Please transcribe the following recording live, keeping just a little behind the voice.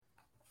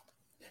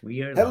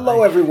We are Hello,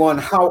 live. everyone.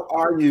 How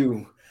are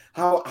you?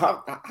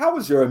 How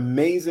is your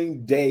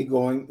amazing day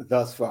going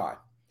thus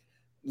far?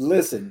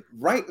 Listen,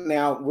 right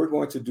now we're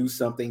going to do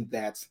something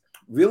that's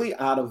really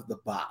out of the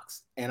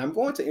box, and I'm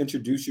going to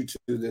introduce you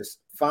to this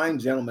fine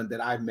gentleman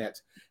that I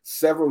met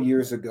several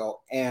years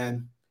ago,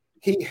 and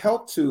he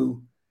helped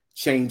to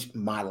change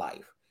my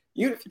life.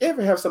 You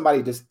ever have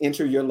somebody just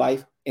enter your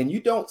life and you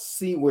don't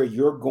see where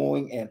you're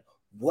going and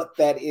what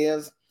that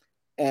is?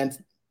 And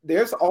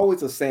there's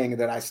always a saying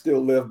that I still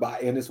live by,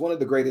 and it's one of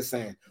the greatest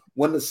sayings.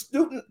 When the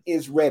student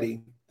is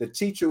ready, the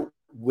teacher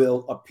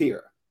will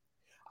appear.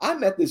 I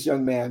met this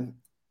young man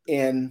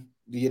in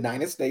the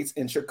United States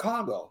in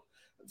Chicago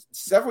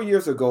several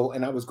years ago,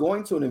 and I was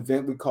going to an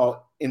event we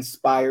call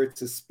Inspired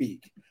to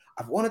Speak.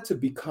 I wanted to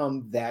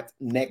become that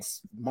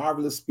next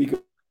marvelous speaker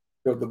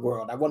of the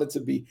world. I wanted to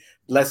be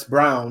Les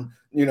Brown,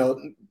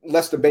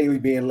 Lester Bailey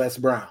being Les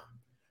Brown.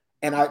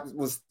 And I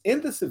was in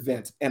this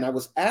event and I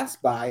was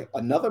asked by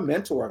another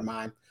mentor of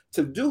mine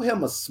to do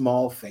him a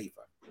small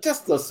favor.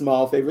 Just a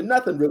small favor,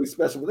 nothing really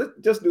special,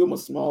 but just do him a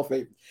small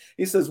favor.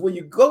 He says, will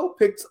you go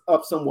pick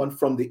up someone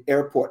from the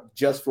airport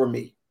just for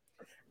me?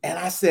 And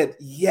I said,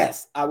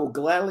 yes, I will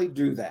gladly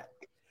do that.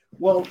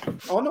 Well,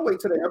 on the way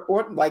to the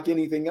airport, like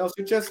anything else,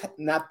 you're just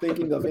not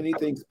thinking of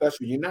anything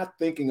special. You're not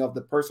thinking of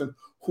the person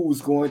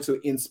who's going to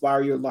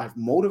inspire your life,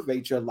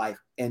 motivate your life,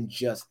 and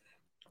just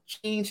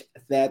change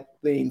that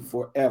thing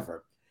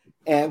forever.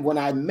 And when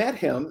I met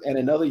him and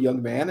another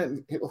young man,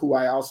 and who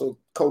I also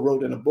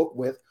co-wrote in a book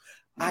with,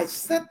 I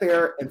sat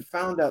there and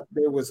found out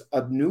there was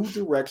a new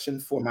direction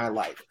for my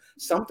life,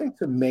 something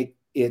to make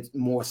it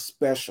more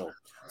special.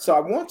 So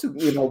I want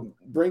to,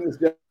 bring this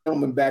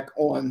gentleman back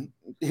on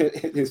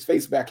his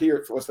face back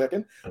here for a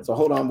second. So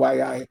hold on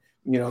while I,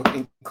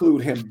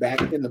 include him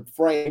back in the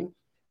frame.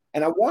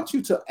 And I want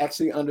you to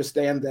actually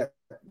understand that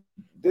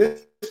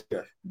this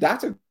year,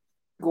 Dr.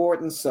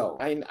 Gordon So.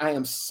 I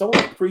am so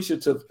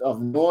appreciative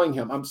of knowing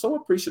him. I'm so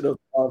appreciative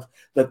of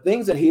the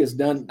things that he has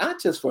done,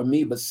 not just for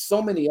me, but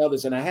so many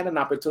others. And I had an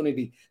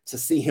opportunity to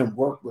see him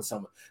work with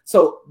someone.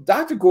 So,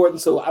 Dr. Gordon,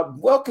 so I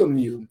welcome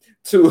you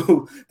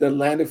to the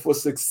Landed for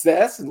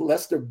Success,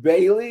 Lester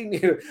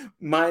Bailey,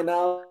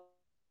 Minology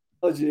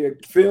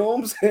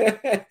Films,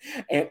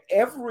 and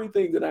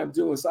everything that I'm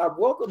doing. So I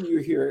welcome you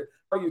here.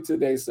 How are you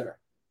today, sir?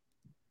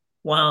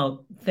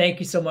 Wow. Thank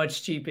you so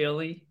much, Chief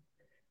Bailey.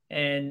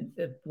 And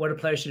what a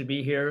pleasure to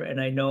be here. And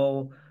I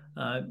know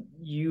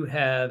you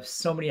have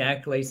so many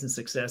accolades and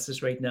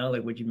successes right now,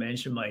 like what you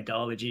mentioned, my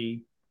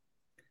ideology,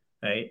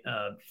 right?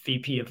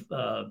 VP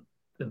of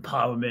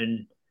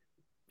empowerment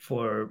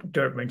for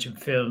Dirt Mention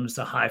Films,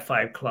 the High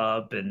Five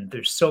Club, and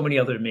there's so many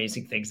other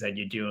amazing things that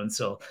you're doing.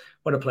 So,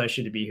 what a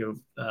pleasure to be here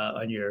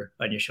on your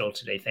show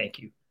today. Thank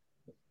you.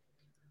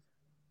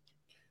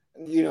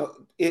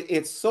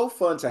 It's so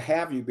fun to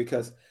have you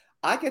because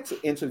I get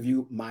to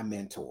interview my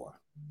mentor.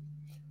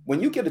 When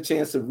you get a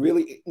chance to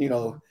really,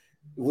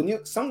 when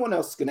you someone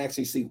else can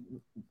actually see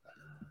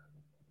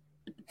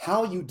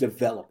how you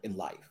develop in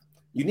life,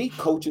 you need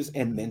coaches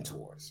and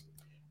mentors.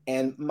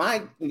 And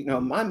my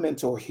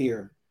mentor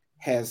here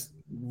has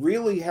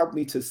really helped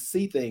me to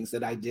see things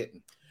that I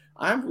didn't.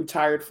 I'm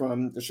retired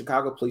from the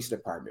Chicago Police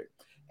Department.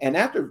 And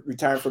after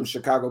retiring from the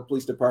Chicago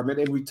Police Department,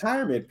 in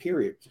retirement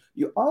period,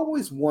 you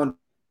always wonder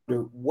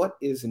what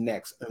is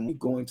next and what are you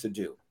going to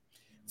do.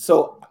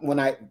 So when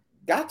I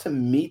got to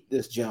meet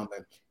this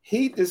gentleman,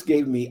 he just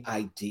gave me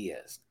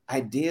ideas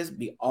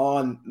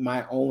beyond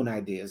my own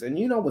ideas. And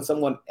when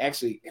someone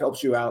actually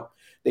helps you out,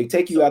 they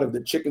take you out of the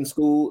chicken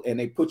school and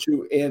they put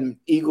you in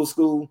eagle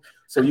school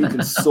so you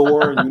can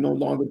soar and you're no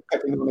longer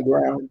pecking on the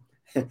ground.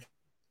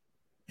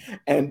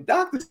 And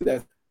Dr.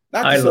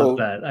 I So, love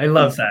that. I please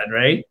love that,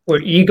 right? Where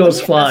let eagles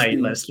me ask fly,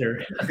 you.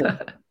 Lester.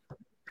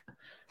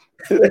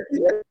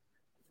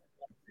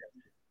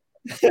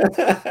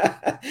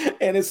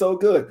 And it's so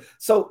good.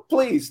 So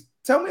please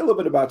tell me a little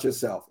bit about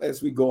yourself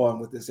as we go on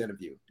with this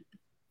interview.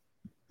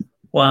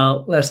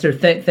 Wow, Lester,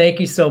 thank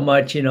you so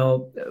much.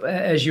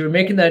 As you were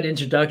making that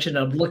introduction,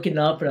 I'm looking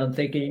up and I'm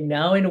thinking,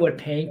 now I know what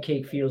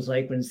pancake feels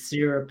like when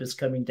syrup is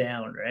coming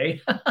down,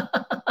 right?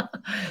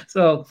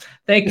 So,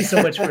 thank you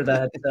so much for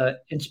that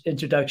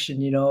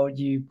introduction.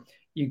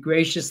 You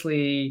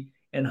graciously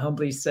and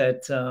humbly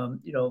said,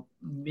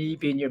 me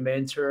being your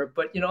mentor,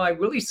 but I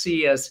really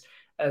see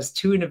as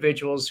two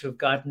individuals who have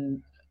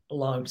gotten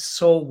along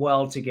so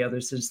well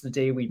together since the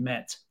day we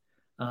met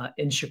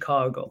in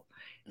Chicago.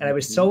 And I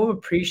was Mhm. so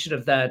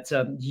appreciative that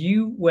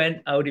you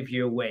went out of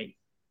your way.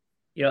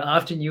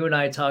 Often you and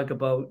I talk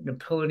about,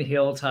 Napoleon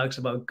Hill talks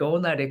about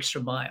going that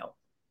extra mile.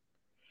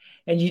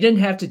 And you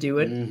didn't have to do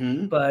it,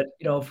 Mhm. but,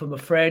 from a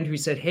friend who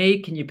said, hey,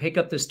 can you pick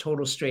up this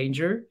total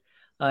stranger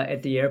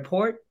at the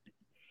airport?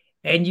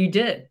 And you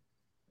did.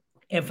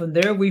 And from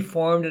there, we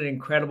formed an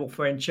incredible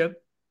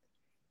friendship.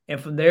 And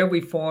from there,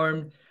 we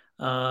formed,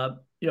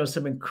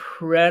 some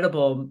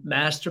incredible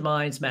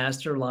masterminds,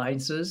 master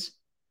alliances,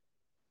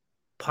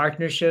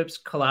 partnerships,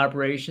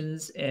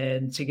 collaborations,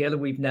 and together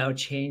we've now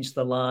changed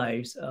the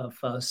lives of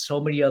so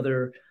many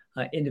other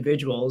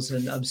individuals.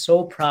 And I'm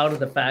so proud of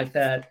the fact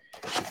that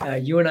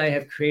you and I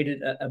have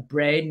created a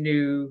brand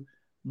new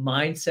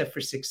Mindset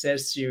for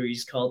Success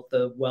series called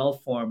the Well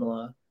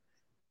Formula,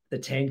 the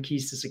 10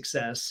 Keys to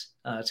Success,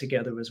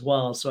 together as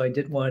well. So I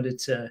did want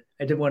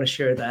to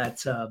share that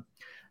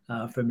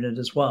for a minute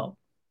as well.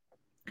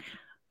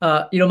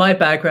 My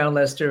background,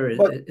 Lester,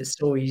 is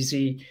so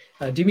easy.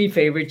 Do me a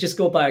favor, just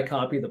go buy a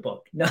copy of the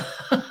book. No,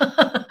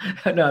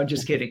 no, I'm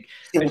just kidding.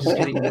 I'm just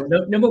kidding.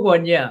 Number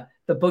one, yeah,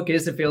 the book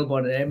is available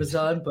on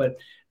Amazon, but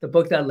the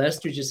book that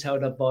Lester just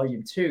held up,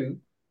 Volume 2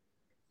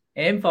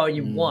 and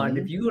Volume 1,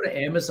 if you go to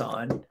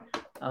Amazon,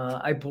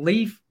 I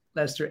believe,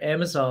 Lester,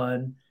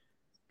 Amazon,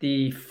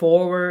 the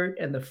foreword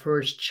and the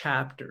first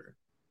chapter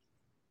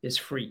is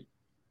free.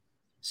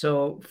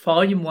 So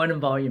Volume 1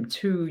 and Volume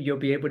 2, you'll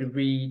be able to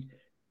read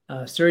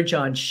Sir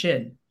John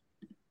Shin.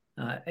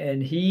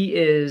 And he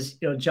is,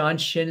 John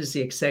Shin is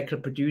the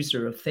executive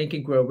producer of Think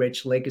and Grow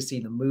Rich: Legacy,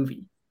 the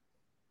movie.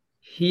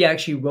 He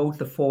actually wrote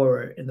the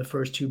foreword in the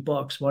first 2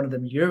 books. One of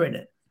them, you're in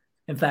it.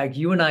 In fact,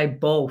 you and I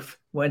both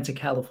went to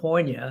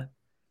California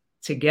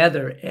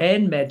together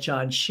and met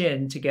John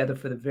Shin together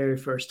for the very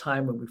first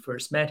time when we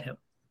first met him.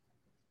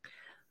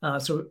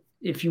 So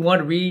if you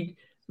want to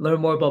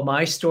learn more about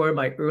my story,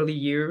 my early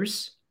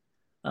years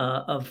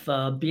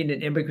of being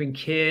an immigrant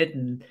kid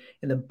and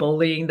the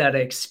bullying that I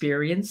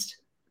experienced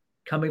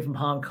coming from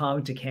Hong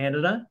Kong to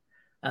Canada,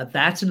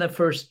 that's in the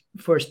first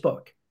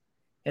book.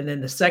 And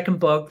then the second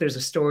book, there's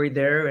a story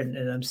there. And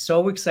I'm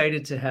so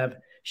excited to have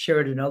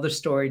shared another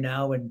story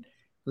now in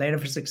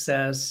Land for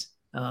Success,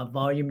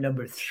 volume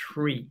number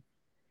 3.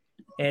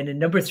 And in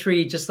number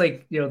 3, just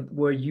like,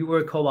 where you were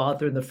a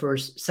co-author in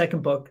the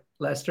second book,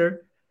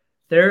 Lester,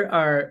 there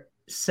are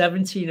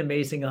 17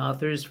 amazing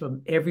authors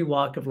from every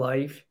walk of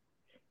life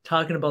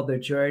talking about their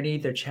journey,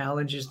 their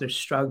challenges, their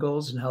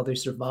struggles, and how they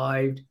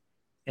survived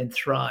and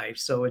thrived.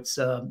 So it's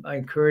I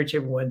encourage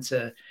everyone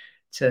to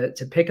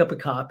pick up a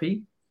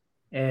copy,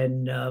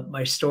 and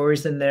my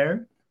story's in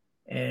there,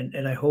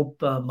 and I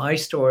hope my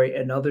story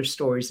and other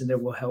stories in there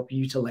will help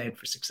you to land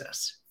for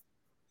success.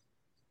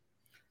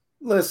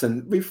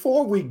 Listen,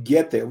 before we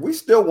get there, we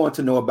still want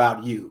to know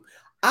about you.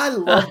 I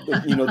love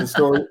the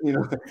story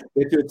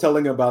that you're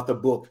telling about the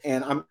book,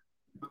 and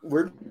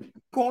we're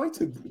going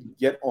to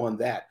get on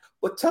that.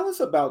 But tell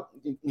us about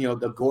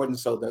the Gordon,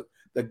 so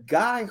the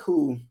guy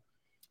who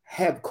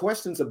had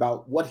questions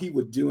about what he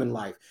would do in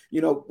life.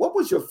 What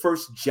was your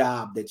first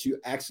job that you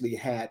actually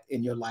had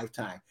in your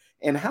lifetime,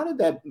 and how did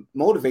that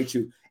motivate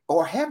you?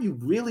 Or have you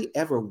really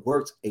ever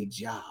worked a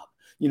job?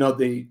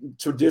 The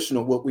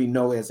traditional, what we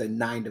know as a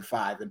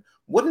 9-to-5, and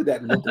what did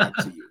that look like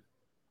to you?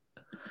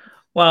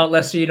 Well,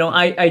 Lester,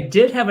 I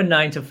did have a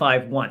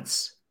 9-to-5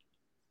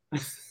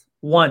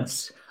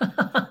 once.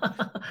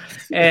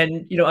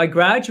 And, I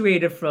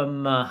graduated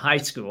from high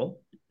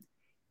school.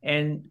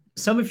 And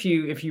some of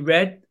you, if you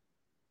read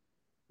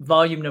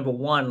volume number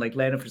 1, like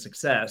Land for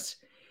Success,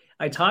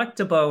 I talked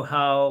about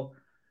how,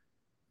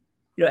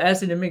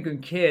 as an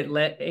immigrant kid,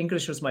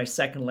 English was my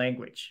second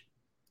language.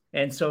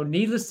 And so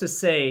needless to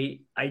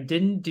say, I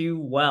didn't do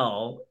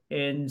well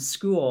in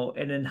school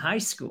and in high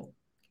school.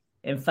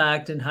 In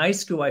fact, in high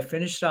school, I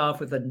finished off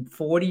with a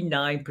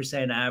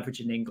 49% average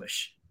in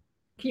English.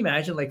 Can you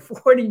imagine, like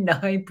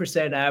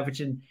 49%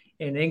 average in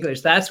English?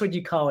 That's what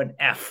you call an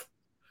F.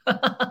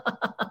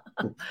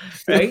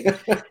 Right?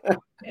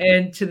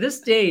 And to this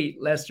day,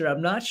 Lester,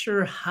 I'm not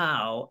sure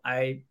how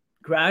I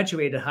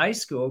graduated high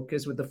school,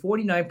 because with the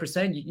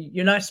 49%,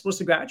 you're not supposed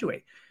to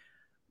graduate.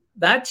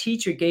 That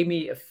teacher gave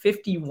me a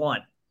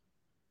 51,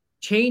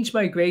 changed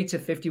my grade to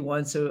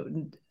 51.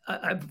 So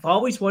I've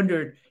always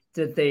wondered,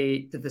 did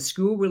the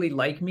school really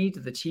like me?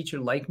 Did the teacher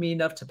like me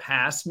enough to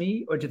pass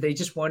me, or did they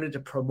just wanted to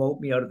promote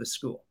me out of the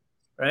school?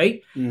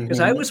 Right? Because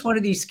I was one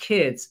of these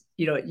kids,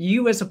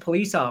 you as a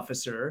police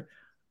officer,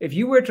 if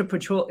you were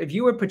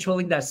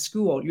patrolling that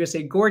school, you would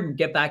say, Gordon,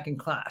 get back in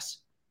class.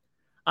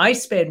 I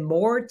spend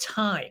more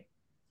time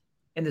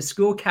in the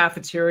school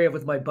cafeteria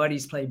with my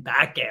buddies playing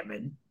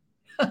backgammon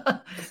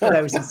when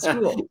I was in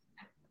school.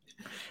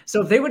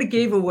 So if they would have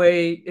gave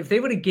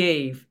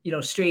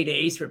straight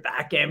A's for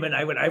backgammon,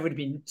 I would have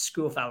been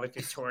school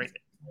valedictorian.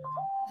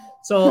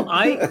 So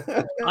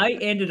I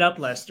ended up,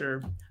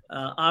 Lester,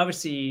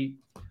 obviously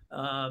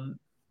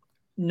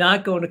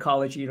not going to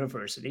college or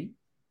university,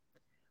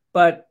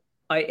 but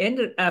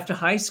after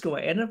high school,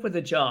 I ended up with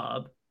a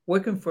job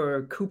working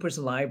for Coopers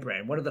 &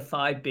 Lybrand, one of the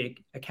 5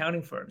 big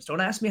accounting firms.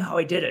 Don't ask me how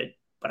I did it,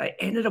 but I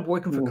ended up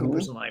working for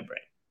Coopers &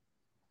 Lybrand.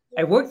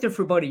 I worked there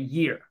for about a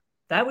year.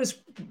 That was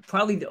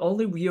probably the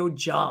only real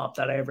job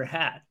that I ever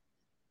had.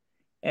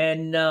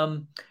 And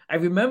I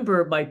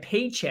remember my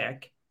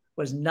paycheck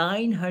was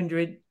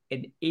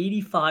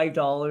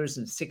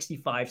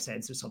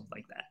 $985.65 or something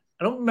like that.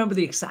 I don't remember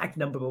the exact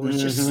number, but it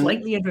was just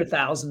slightly under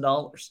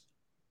 $1,000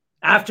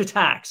 after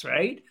tax,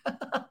 right?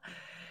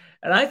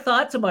 And I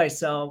thought to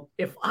myself,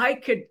 if I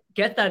could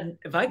get that,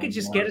 if I could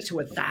just get it to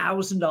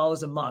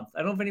 $1,000 a month, I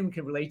don't know if anyone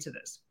can relate to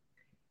this.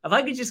 If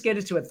I could just get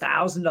it to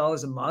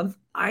 $1,000 a month,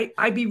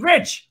 I'd be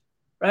rich,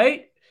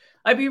 right?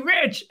 I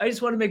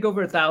just want to make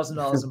over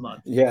 $1,000 a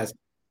month. Yes.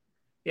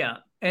 Yeah.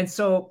 And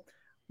so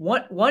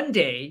one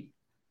day,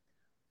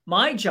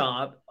 my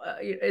job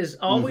is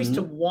always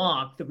to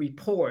walk the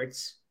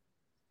reports.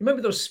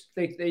 Remember those,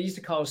 they used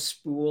to call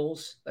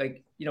spools,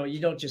 like, you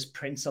don't just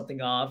print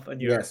something off on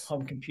your Yes.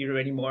 home computer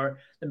anymore.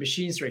 The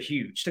machines were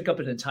huge, took up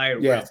an entire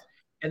room. Yes.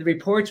 And the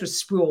reports would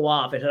spool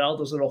off. It had all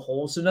those little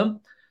holes in them.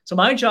 So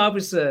my job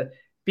was to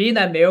be in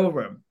that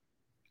mailroom,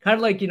 kind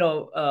of like,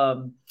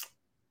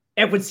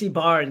 Edwin C.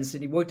 Barnes,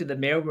 and he worked in the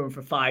mailroom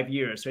for 5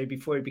 years, right,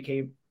 before he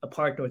became a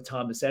partner with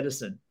Thomas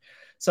Edison.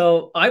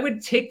 So I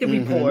would take the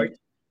report,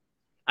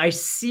 I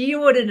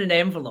seal it in an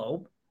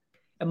envelope,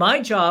 and my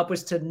job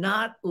was to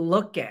not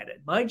look at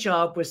it. My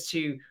job was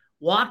to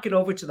walk it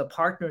over to the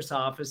partner's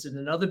office in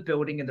another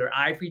building in their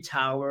ivory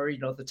tower,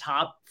 the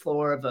top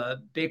floor of a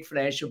big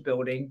financial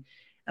building,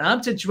 and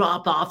I'm to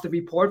drop off the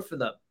report for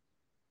them.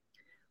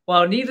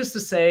 Well, needless to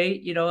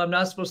say, I'm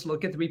not supposed to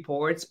look at the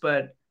reports,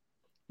 but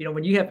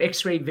when you have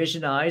X-ray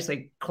vision eyes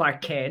like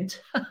Clark Kent,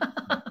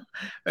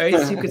 right?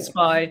 So you could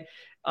spy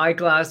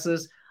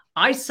eyeglasses.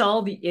 I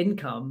saw the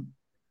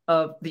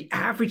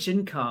average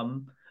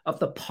income of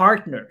the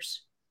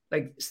partners,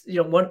 like,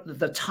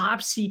 the top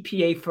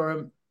CPA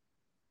firm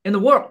in the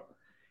world,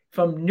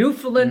 from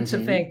Newfoundland to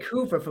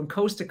Vancouver, from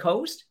coast to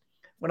coast.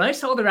 When I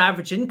saw their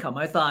average income,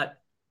 I thought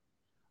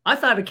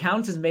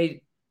accountants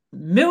made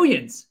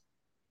millions.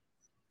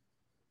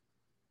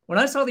 When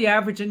I saw the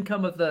average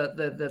income of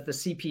the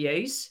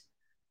CPAs,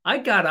 I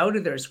got out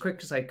of there as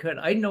quick as I could.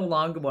 I no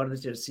longer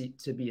wanted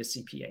to be a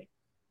CPA.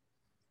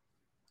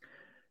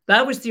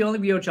 That was the only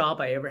real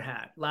job I ever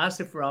had.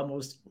 Lasted for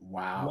almost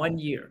 1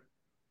 year.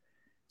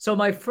 So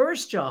my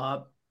first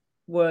job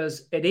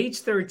was at age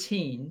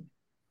 13.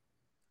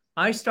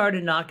 I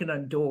started knocking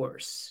on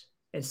doors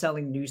and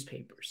selling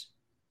newspapers.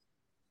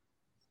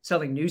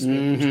 Door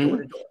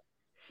to door.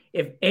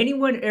 If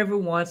anyone ever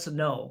wants to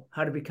know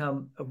how to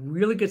become a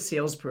really good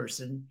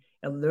salesperson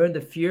and learn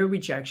the fear of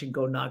rejection,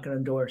 go knocking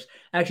on doors.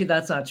 Actually,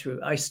 that's not true.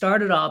 I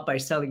started off by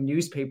selling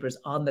newspapers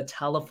on the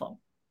telephone.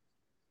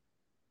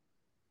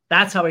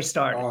 That's how I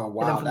started. Oh,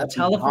 wow. And then from the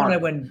telephone, I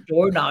went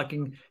door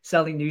knocking,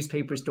 selling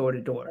newspapers door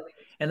to door.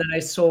 And then I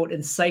sold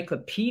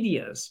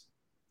encyclopedias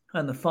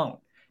on the phone.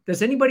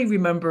 Does anyone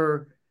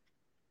remember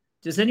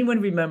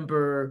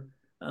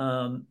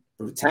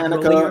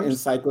Britannica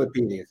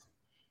encyclopedias?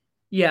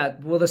 Yeah,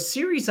 well, the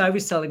series I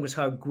was selling was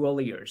called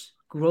Grolier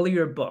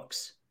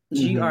Books,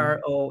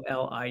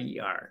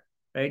 Grolier,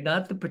 right?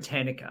 Not the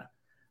Britannica.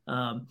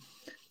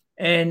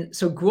 And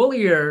so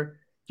Grolier,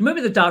 you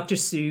remember the Dr.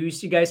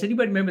 Seuss? You guys,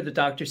 anybody remember the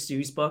Dr.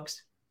 Seuss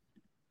books?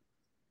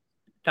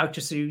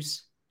 Dr.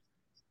 Seuss,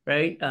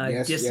 right?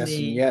 Yes,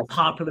 Disney, yes.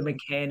 Popular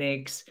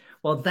Mechanics.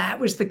 Well, that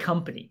was the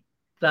company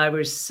that I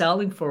was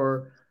selling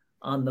for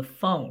on the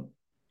phone.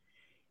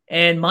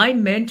 And my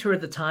mentor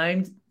at the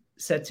time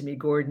said to me,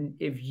 Gordon,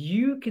 if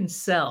you can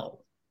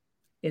sell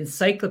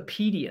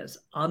encyclopedias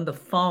on the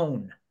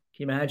phone, can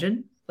you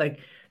imagine? Like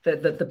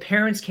the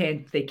parents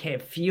can't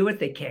feel it,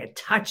 they can't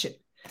touch it.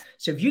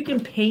 So if you can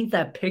paint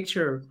that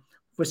picture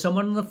for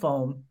someone on the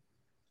phone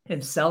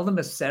and sell them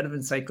a set of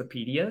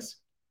encyclopedias,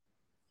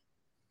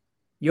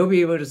 you'll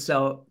be able to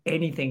sell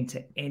anything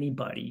to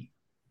anybody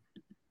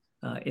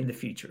in the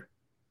future.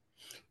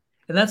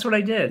 And that's what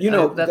I did.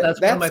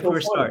 That's one of my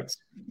first starts.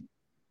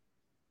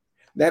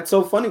 That's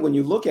so funny when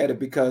you look at it,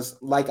 because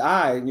like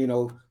I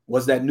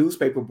was that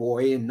newspaper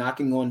boy and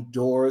knocking on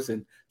doors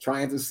and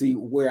trying to see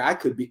where I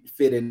could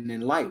fit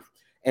in life.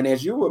 And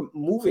as you were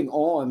moving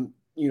on,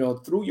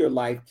 through your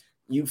life,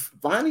 you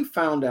finally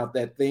found out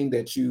that thing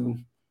that you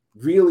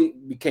really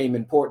became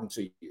important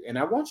to you. And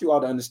I want you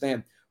all to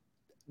understand,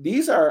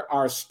 these are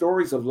our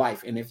stories of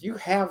life. And if you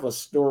have a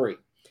story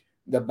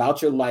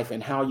about your life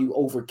and how you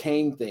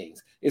overcame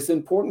things, it's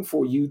important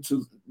for you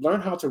to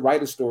learn how to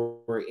write a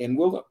story. And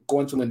we're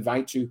going to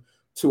invite you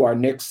to our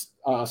next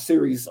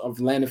series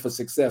of Landed for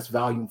Success,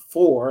 Volume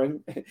 4,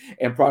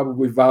 and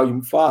probably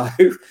Volume 5,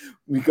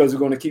 because we're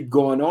going to keep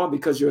going on,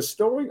 because your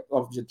story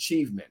of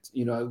achievement,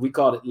 we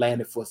call it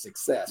Landed for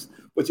Success,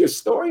 but your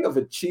story of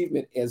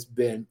achievement has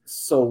been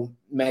so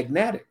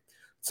magnetic.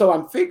 So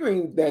I'm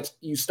figuring that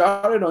you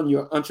started on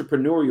your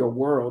entrepreneurial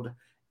world,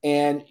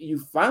 and you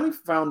finally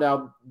found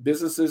out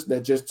businesses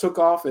that just took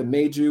off and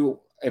made you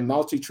a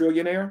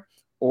multi-trillionaire,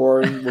 or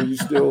were you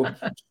still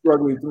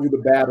struggling through the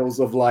battles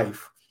of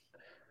life?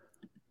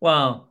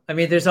 Wow. I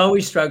mean, there's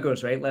always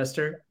struggles, right,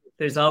 Lester?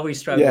 There's always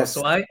struggles. Yes.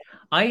 So I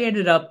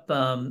ended up,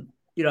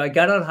 I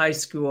got out of high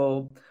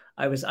school.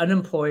 I was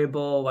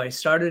unemployable. I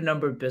started a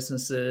number of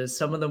businesses.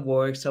 Some of them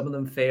worked, some of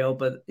them failed.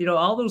 But,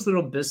 all those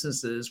little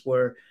businesses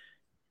were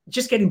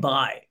just getting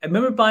by. I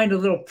remember buying a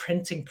little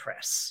printing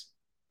press,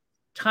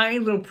 tiny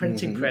little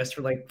printing press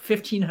for like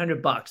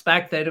 $1,500.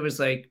 Back then, it was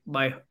like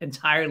my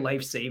entire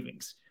life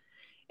savings.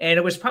 And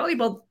it was probably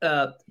about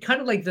kind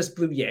of like this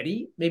Blue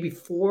Yeti, maybe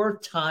 4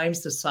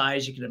 times the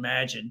size you can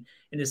imagine.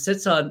 And it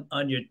sits on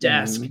your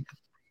desk.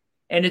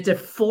 And it's a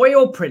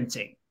foil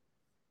printing.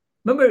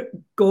 Remember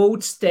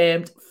gold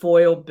stamped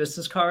foil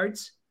business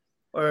cards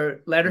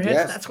or letterheads?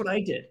 Yes. That's what I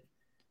did,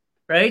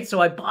 right?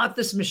 So I bought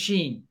this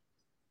machine.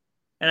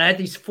 And I had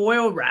these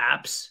foil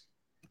wraps.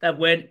 that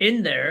went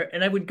in there,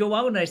 and I would go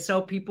out and I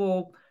sell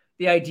people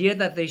the idea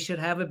that they should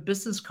have a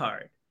business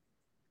card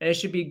and it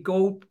should be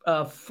gold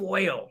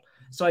foil.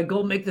 So I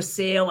go make the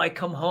sale, I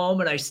come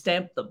home and I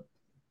stamp them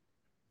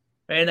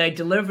and I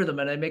deliver them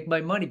and I make my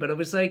money. But it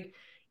was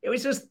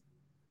just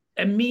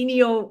a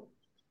menial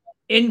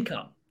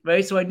income,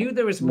 right? So I knew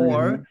there was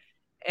more. Mm-hmm.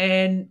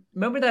 And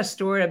remember that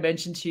story I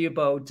mentioned to you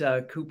about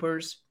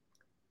Cooper's?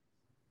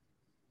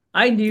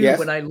 I knew when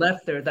Yes. I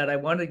left there that I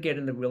wanted to get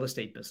in the real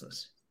estate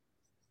business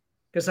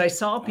because I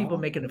saw people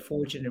Oh. making a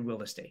fortune in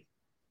real estate.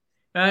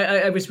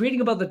 I was reading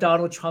about the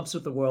Donald Trumps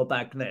of the world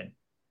back then,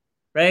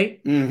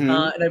 right? Mm-hmm.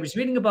 And I was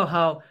reading about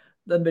how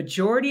the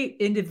majority of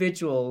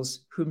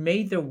individuals who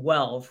made their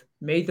wealth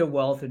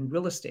in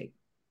real estate.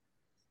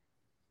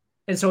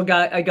 And so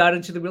I got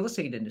into the real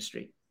estate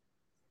industry.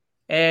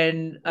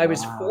 And I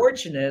was Wow.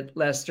 fortunate,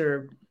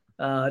 Lester,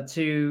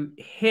 to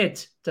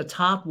hit the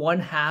top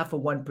 1/2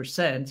 of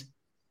 1%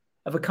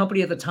 of a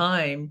company at the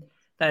time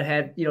that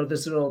had,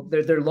 this little,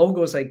 their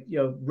logo is like,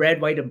 red,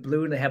 white, and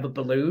blue, and they have a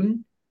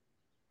balloon,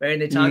 right?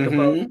 And they talk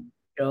about,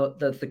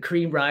 Mm-hmm. the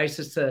cream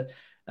rises to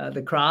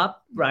the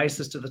crop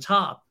rises to the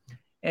top.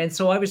 And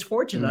so I was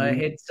fortunate. I Mm-hmm.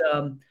 hit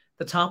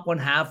the top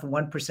 1/2 of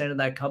 1% of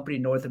that company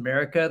in North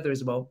America.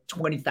 There's about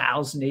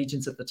 20,000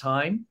 agents at the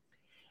time.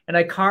 And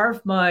I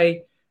carved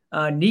my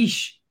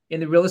niche in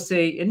the real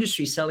estate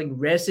industry selling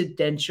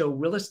residential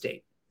real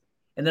estate.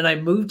 And then I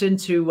moved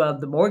into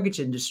the mortgage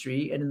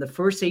industry. And in the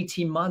first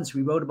 18 months,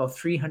 we wrote about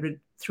 300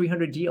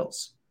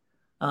 deals.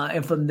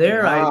 And from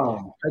there,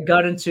 Wow. I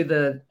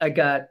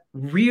got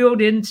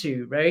reeled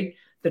into, right,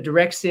 the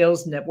direct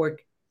sales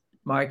network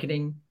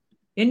marketing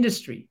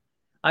industry.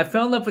 I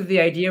fell in love with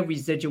the idea of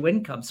residual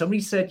income.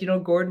 Somebody said,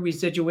 Gordon,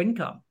 residual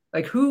income.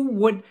 Like who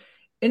would,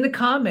 in the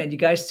comment, you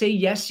guys say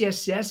yes,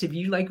 yes, yes if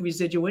you like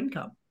residual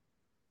income.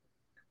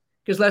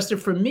 Because Lester,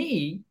 for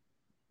me,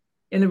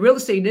 in the real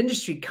estate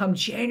industry, come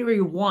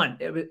January 1,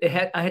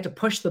 I had to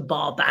push the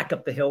ball back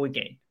up the hill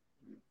again.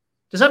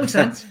 Does that make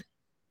sense?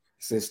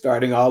 So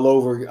starting all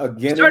over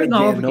again and Starting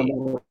all again, over no again.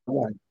 matter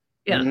what.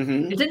 Yeah.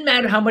 Mm-hmm. It didn't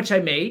matter how much I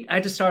made. I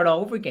had to start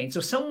all over again.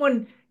 So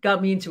someone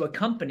got me into a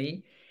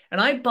company and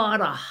I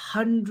bought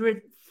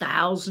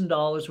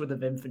 $100,000 worth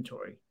of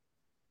inventory.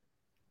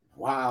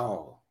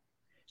 Wow.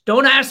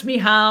 Don't ask me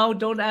how.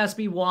 Don't ask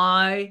me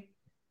why.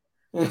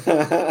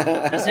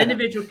 This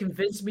individual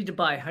convinced me to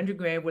buy 100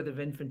 grand worth of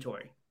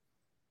inventory,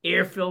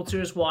 air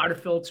filters, water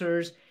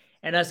filters.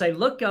 And as I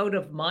look out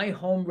of my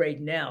home right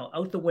now,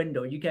 out the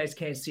window, you guys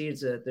can't see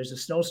there's a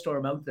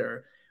snowstorm out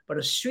there, but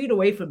a street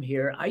away from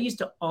here, I used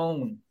to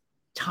own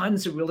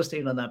tons of real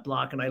estate on that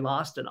block and I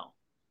lost it all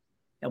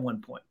at one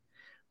point.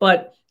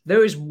 But there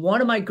was one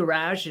of my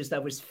garages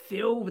that was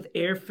filled with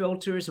air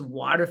filters and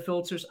water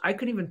filters. I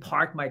couldn't even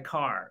park my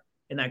car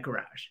in that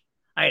garage.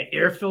 I had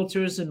air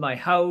filters in my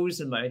house,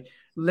 in my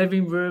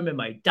living room, in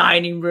my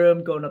dining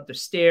room, going up the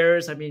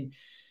stairs. I mean,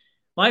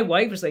 my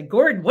wife was like,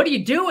 Gordon, what are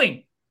you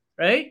doing?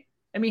 Right?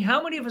 I mean,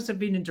 how many of us have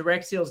been in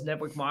direct sales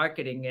network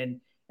marketing and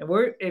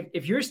we're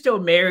if you're still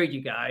married,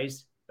 you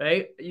guys,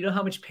 right? You know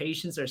how much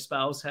patience our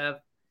spouse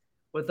have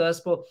with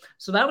us. Well,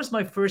 so that was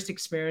my first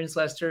experience,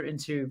 Lester,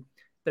 into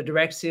the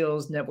direct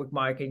sales network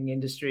marketing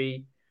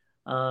industry.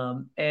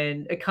 And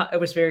it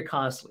was very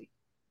costly,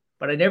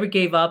 but I never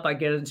gave up. I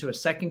get into a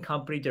second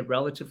company, did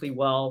relatively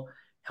well,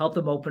 helped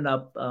them open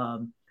up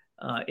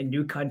in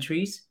new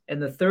countries.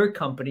 And the third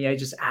company, I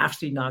just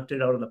absolutely knocked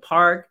it out of the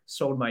park,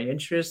 sold my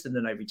interest, and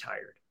then I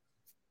retired.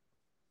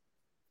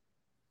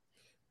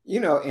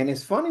 And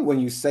it's funny when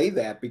you say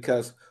that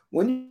because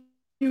when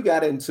you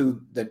got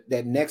into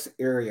that next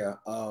area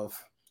of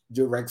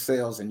direct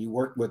sales and you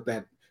worked with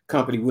that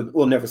company,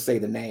 we'll never say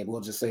the name.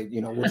 We'll just say,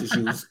 we'll just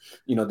use,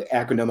 the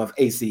acronym of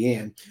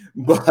ACN.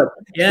 But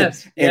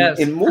Yes, and yes.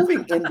 in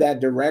moving in that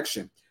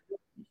direction,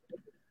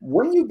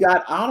 when you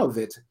got out of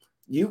it,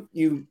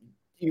 you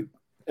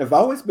have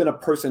always been a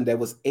person that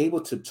was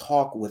able to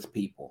talk with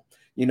people.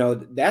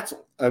 That's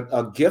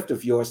a gift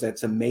of yours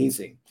that's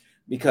amazing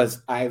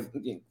because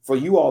for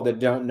you all that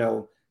don't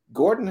know,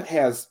 Gordon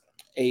has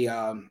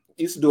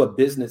used to do a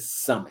business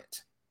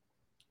summit.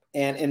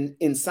 And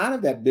inside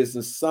of that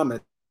business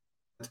summit,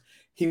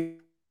 he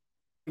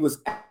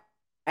was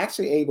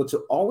actually able to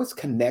always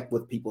connect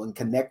with people and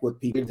connect with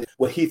people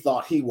what he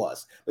thought he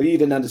was, but he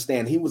didn't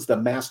understand he was the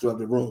master of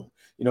the room.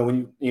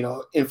 When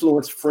you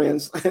influence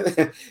friends,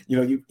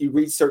 you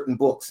read certain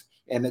books,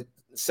 and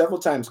several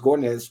times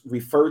Gordon has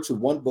referred to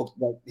one book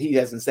that he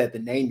hasn't said the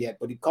name yet,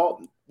 but he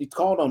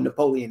called on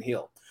Napoleon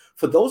Hill.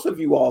 For those of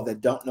you all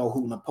that don't know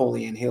who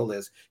Napoleon Hill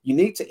is, you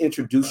need to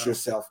introduce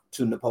yourself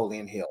to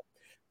Napoleon Hill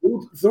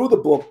through the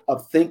book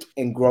of Think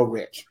and Grow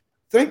Rich.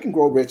 Think and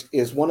Grow Rich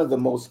is one of the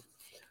most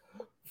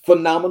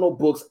phenomenal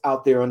books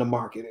out there on the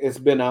market. It's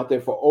been out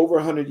there for over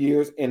 100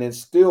 years and it's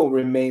still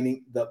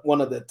remaining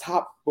one of the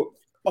top books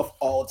of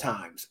all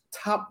times,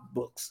 top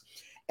books.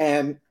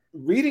 And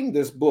reading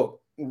this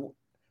book,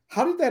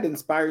 how did that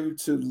inspire you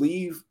to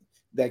leave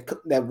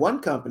that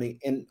one company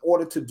in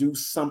order to do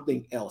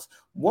something else?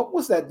 What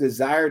was that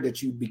desire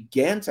that you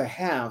began to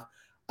have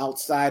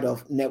outside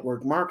of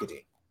network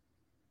marketing?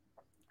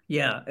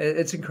 Yeah,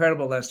 it's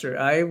incredible, Lester.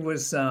 I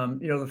was,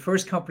 the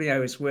first company I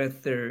was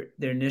with, their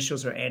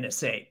initials are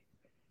NSA,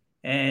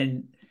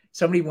 and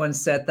somebody once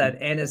said that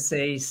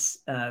NSA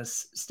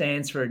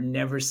stands for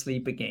never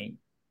sleep again,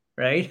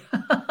 right?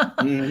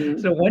 Mm-hmm.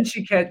 So once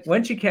you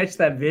catch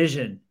that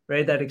vision,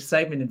 right, that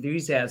excitement,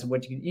 enthusiasm,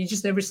 what you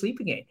just never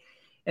sleep again.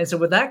 And so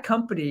with that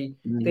company,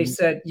 they Mm-hmm.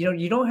 said,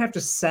 you don't have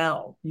to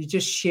sell, you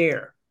just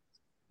share.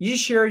 You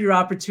just share your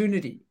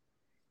opportunity.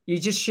 You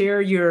just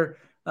share your,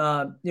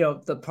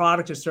 the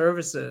product or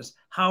services.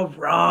 How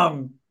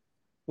wrong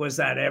was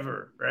that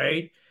ever,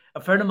 right?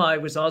 A friend of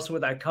mine was also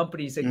with that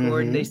company. He said,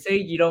 Gordon, they Mm-hmm. say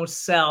you don't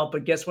sell,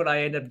 but guess what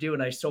I ended up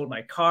doing? I sold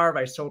my car,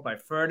 I sold my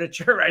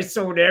furniture, I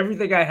sold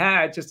everything I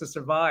had just to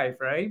survive,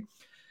 right?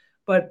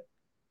 But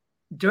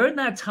during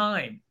that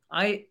time,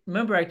 I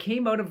remember I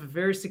came out of a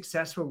very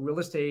successful real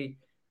estate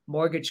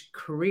mortgage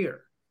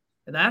career.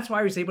 And that's why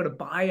I was able to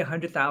buy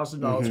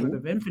 $100,000 worth Mm-hmm.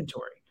 of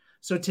inventory.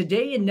 So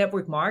today in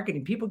network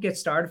marketing, people get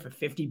started for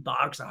 $50,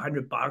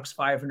 $100,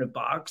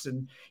 $500,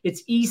 and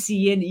it's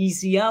easy in,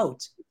 easy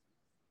out,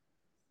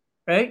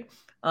 right?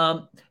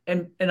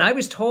 And I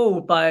was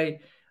told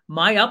by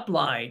my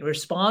upline or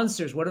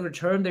sponsors, whatever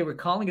term they were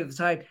calling it at the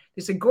time,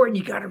 they said, Gordon,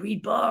 you got to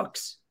read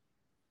books.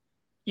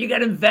 You got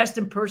to invest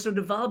in personal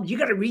development. You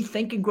got to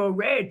rethink and grow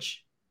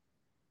rich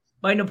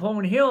by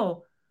Napoleon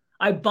Hill.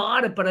 I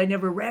bought it, but I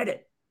never read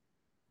it.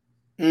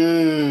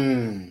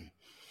 Mm.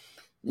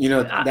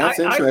 I, That's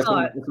I thought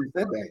interesting if you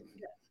said that.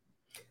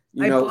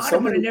 I bought So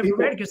it, but I many never read it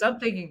people. because I'm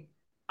thinking,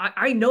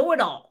 I know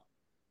it all.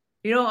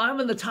 I'm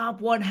in the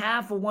top one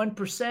half of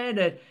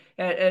 1%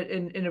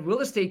 in a real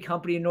estate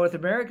company in North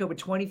America with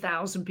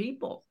 20,000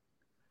 people.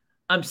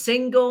 I'm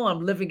single.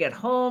 I'm living at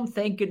home.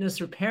 Thank goodness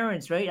for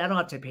parents, right? I don't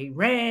have to pay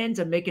rent.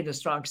 I'm making a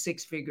strong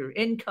six-figure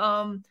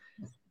income.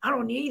 I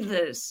don't need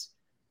this.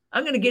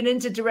 I'm going to get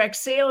into direct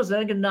sales and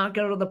I'm going to knock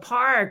it out of the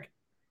park.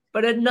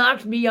 But it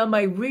knocked me on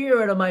my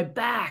rear and on my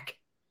back.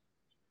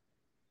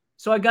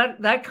 So I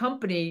got that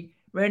company,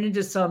 ran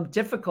into some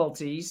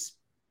difficulties.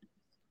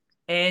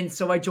 And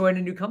so I joined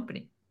a new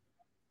company.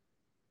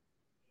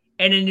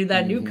 And in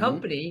that new Mm-hmm.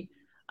 company,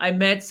 I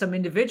met some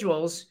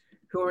individuals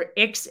who were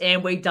ex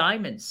Amway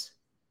diamonds.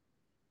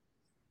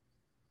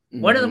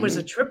 One of them was a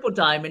Mm-hmm. triple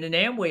diamond in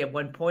Amway at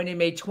one point and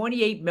made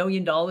 $28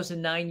 million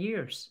in 9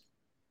 years.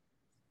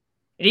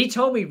 And he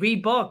told me,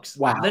 read books,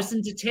 Wow.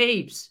 listen to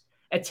tapes,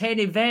 attend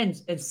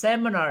events and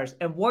seminars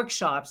and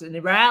workshops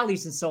and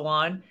rallies and so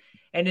on.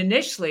 And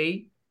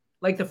initially,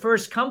 like the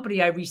first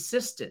company, I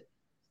resisted.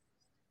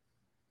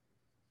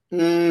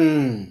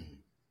 Mm.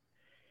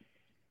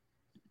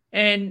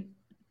 And,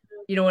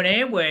 in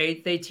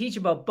Amway, they teach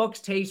about books,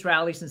 tapes,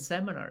 rallies, and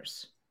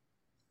seminars.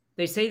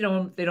 They say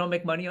they don't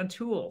make money on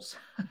tools.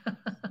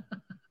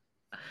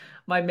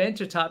 My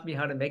mentor taught me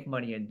how to make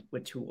money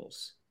with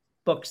tools,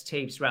 books,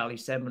 tapes,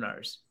 rallies,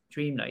 seminars,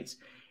 dream nights.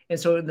 And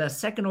so in the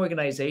second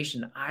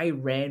organization, I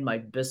ran my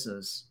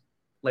business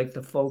like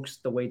the folks,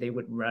 the way they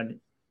would run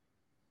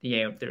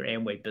their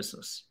Amway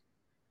business.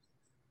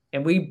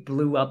 And we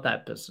blew up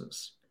that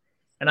business.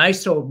 And I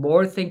sold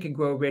more Think and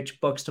Grow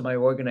Rich books to my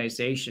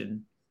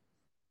organization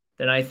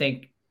than I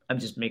think, I'm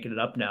just making it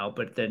up now,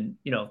 but than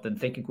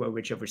Think and Grow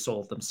Rich ever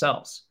sold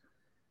themselves.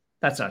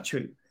 That's not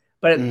true.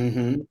 But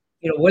Mm-hmm.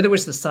 whether it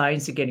was The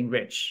Science of Getting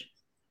Rich,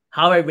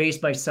 How I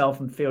Raised Myself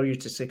from Failure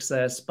to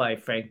Success by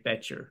Frank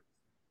Betcher,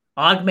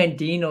 Og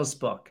Mandino's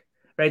book,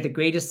 right? The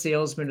Greatest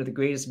Salesman or the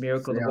Greatest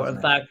Miracle of the World.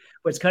 In Salesman. fact,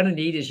 what's kind of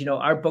neat is,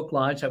 our book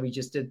launch that we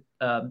just did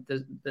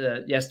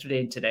the yesterday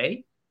and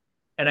today.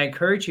 And I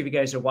encourage you, if you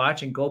guys are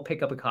watching, go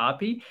pick up a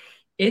copy.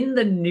 In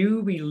the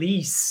new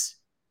release,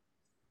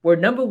 we're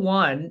number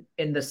one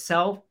in the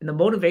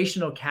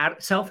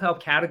motivational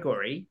self-help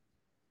category.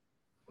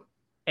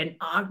 And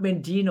Og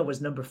Mandino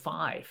was number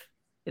 5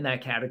 in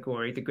that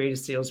category, the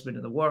greatest salesman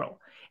in the world.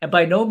 And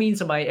by no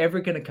means am I ever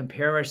going to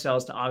compare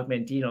ourselves to Og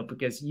Mandino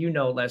because,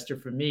 Lester,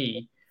 for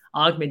me,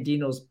 Og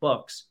Mandino's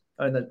books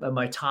are on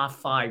my top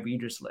 5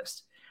 readers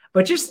list.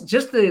 But just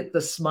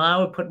the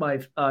smile put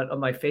on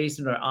my face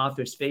and our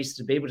authors' faces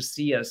to be able to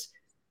see us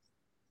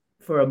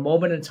for a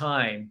moment in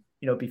time,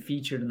 be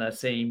featured in that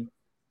same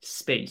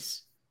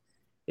space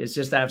is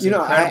just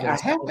absolutely incredible. I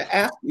have to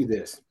ask you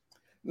this.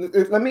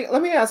 Let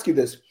me ask you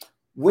this.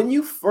 When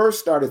you first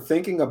started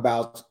thinking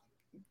about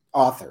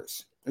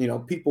authors,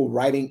 people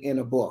writing in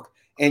a book,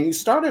 and you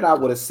started out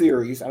with a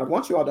series, and I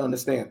want you all to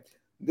understand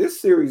this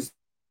series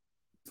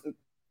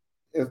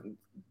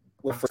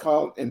was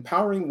called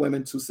Empowering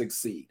Women to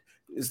Succeed.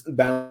 It's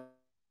Balance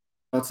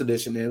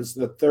Edition. It was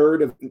the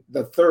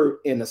third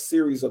in a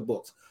series of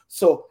books.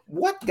 So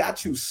what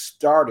got you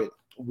started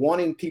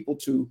wanting people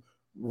to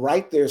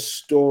write their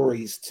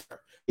stories?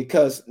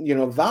 Because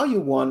value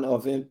one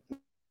of it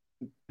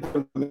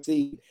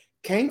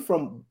came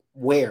from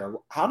where?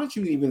 How did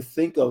you even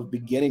think of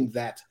beginning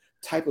that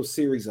type of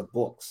series of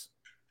books?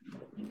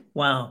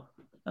 Wow.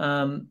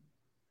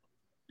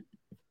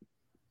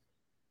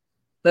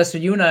 Lester,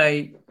 you and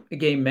I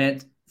again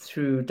met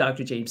through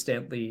Dr. James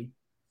Stanley,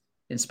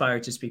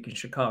 inspired to speak in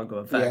Chicago.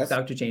 In fact, Yes.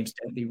 Dr. James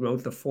Stanley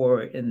wrote the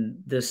foreword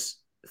in this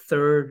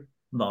third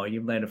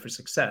volume, Landed for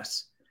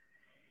Success.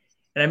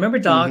 And I remember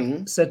Doc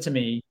Mm-hmm. said to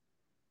me,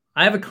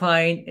 I have a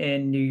client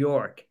in New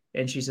York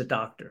and she's a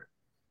doctor.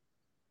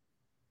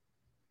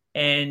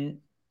 And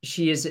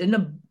she is in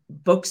a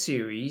book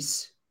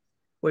series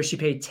where she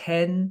paid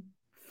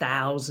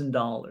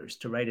 $10,000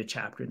 to write a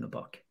chapter in the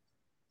book.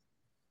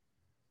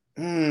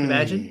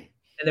 Imagine. Mm.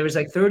 And there was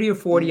like 30 or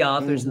 40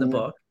 authors in the Mm-hmm.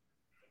 book.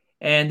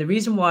 And the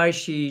reason why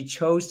she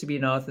chose to be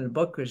an author in the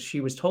book was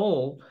she was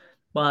told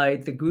by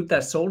the group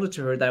that sold it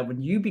to her that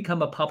when you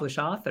become a published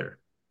author,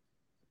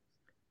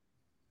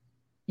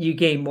 you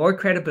gain more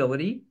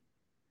credibility.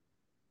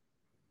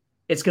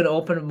 It's going to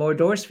open more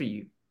doors for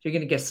you. You're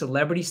going to get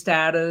celebrity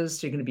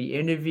status. You're going to be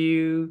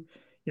interviewed,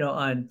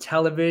 on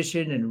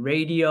television and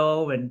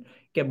radio and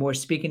get more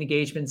speaking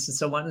engagements and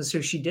so on. And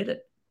so she did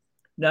it.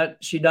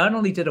 She not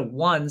only did it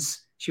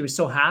once, she was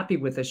so happy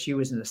with it. She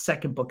was in the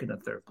second book and the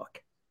third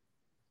book.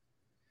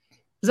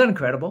 Is that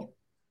incredible?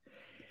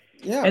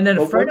 Yeah. And then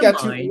a But friend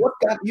of mine. What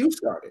got you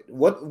started?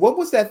 What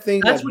was that thing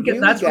That's what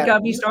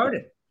got me you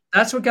started.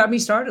 That's what got me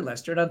started,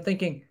 Lester. And I'm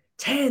thinking,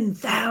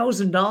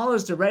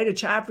 $10,000 to write a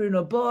chapter in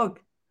a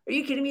book. Are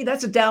you kidding me?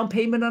 That's a down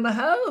payment on a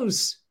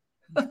house.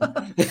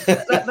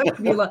 that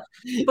could be a lot.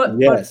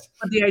 Yes.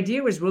 But the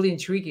idea was really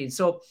intriguing.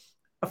 So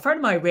a friend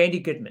of mine, Randy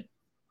Goodman,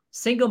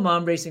 single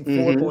mom raising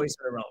 4 boys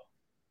in a row.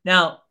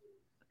 Now,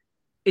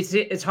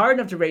 it's hard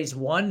enough to raise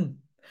one,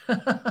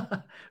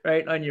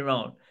 right, on your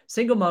own.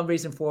 Single mom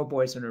raising 4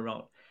 boys on her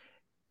own.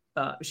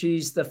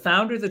 She's the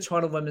founder of the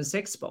Toronto Women's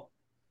Expo.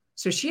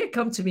 So she had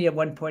come to me at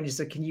one point and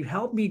said, can you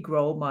help me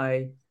grow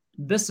my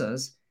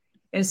business?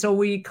 And so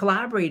we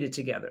collaborated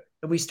together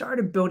and we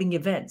started building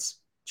events.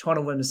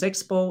 Toronto Women's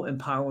Expo,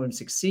 Empower Women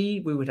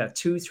Succeed. We would have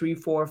 2, 3,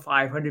 4,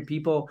 500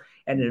 people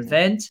at an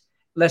event.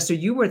 Lester,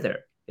 you were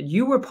there.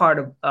 You were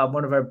part of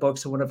one of our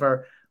books and one of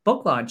our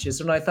book launches.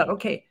 And I thought,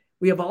 okay,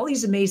 we have all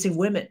these amazing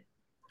women.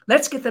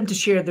 Let's get them to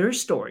share their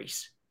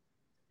stories.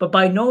 But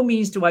by no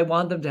means do I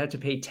want them to have to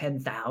pay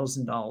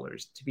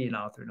 $10,000 to be an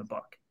author in a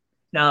book.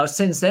 Now,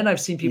 since then, I've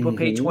seen people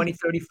pay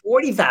 $20,000,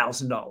 $30,000,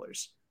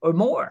 $40,000 or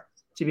more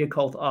to be a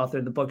cult author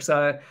in the book.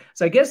 So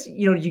I guess,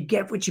 you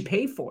get what you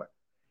pay for.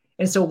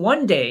 And so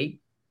one day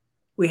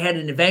we had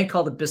an event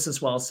called the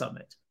Business Wealth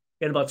Summit.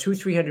 We had about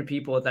 200-300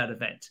 people at that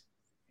event.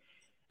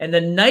 And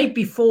the night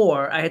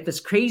before, I had this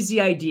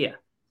crazy idea,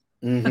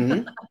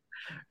 right?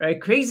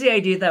 Crazy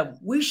idea that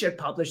we should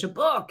publish a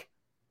book.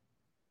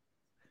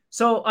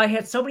 So I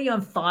had somebody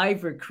on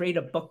Fiverr create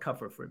a book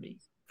cover for me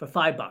for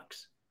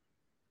 $5.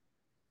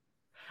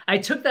 I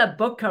took that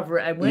book cover.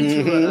 I went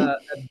to a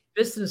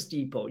Business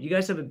Depot. You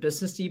guys have a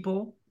Business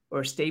Depot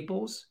or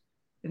Staples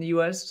in the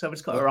U.S.? So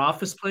it's called, or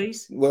Office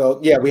Place. Well,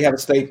 yeah, we have a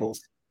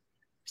Staples.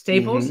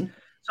 Staples.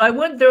 So I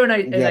went there and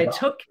I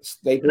took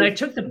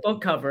the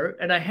book cover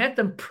and I had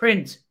them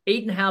print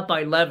 8.5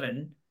 by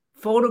 11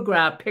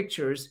 photograph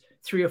pictures,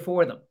 3 or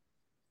 4 of them.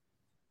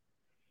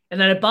 And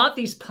then I bought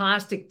these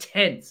plastic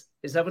tents.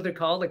 Is that what they're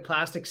called? Like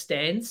plastic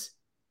stands.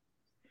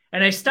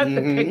 And I stuck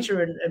the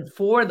picture in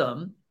 4 of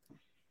them.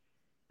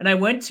 And I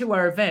went to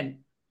our event,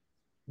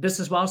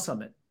 Business Wealth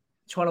Summit,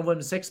 Toronto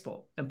Women's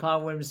Expo,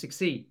 Empower Women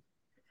Succeed.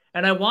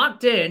 And I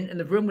walked in and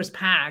the room was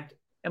packed.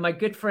 And my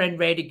good friend,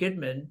 Randy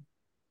Goodman,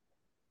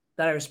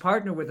 that I was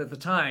partnered with at the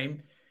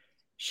time,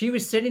 she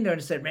was sitting there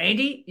and said,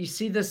 Randy, you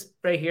see this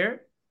right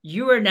here?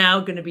 You are now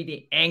going to be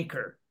the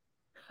anchor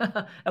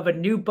of a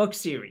new book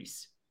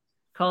series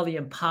called The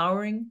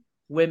Empowering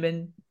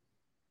Women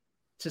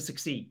to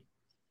Succeed.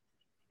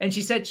 And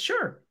she said,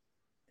 sure.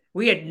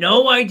 We had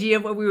no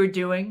idea what we were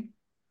doing.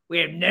 We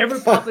had never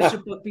published a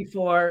book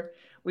before.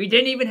 We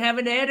didn't even have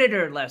an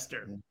editor,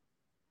 Lester.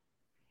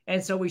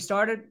 And so we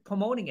started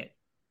promoting it.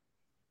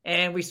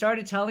 And we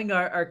started telling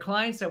our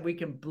clients that we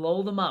can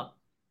blow them up,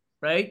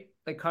 right?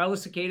 Like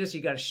Carlos Cicadas,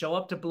 you got to show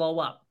up to blow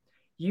up.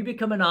 You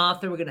become an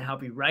author. We're going to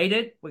help you write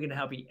it. We're going to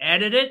help you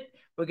edit it.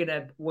 We're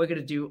going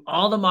to do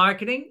all the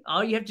marketing.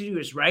 All you have to do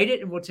is write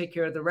it and we'll take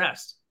care of the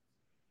rest.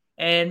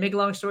 And make a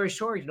long story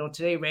short,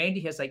 today Randy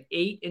has like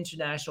 8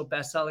 international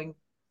best-selling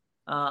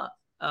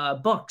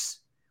books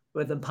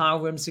with Empower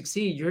Women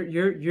Succeed.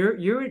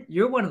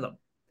 You're one of them,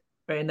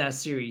 right, in that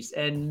series.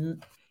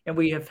 And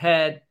we have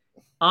had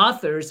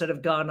authors that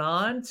have gone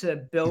on to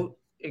build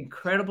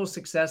incredible,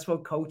 successful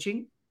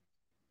coaching,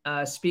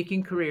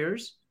 speaking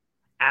careers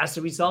as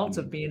a result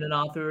of being an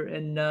author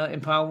and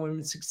Empower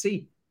Women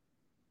Succeed.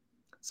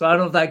 So I don't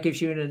know if that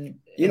gives you an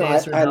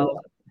answer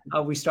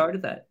how we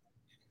started that.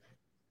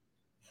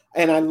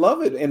 And I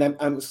love it. And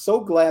I'm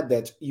so glad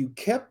that you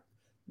kept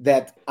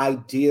that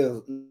idea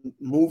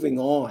moving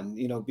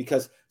on,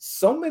 because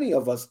so many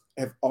of us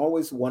have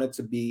always wanted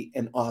to be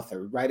an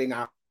author, writing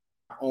our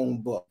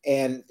own book.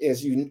 And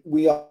as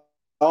we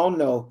all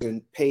know,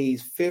 it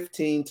pays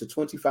 $15,000 to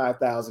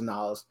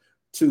 $25,000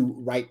 to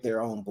write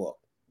their own book.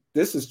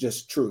 This is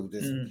just true.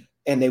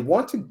 And they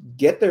want to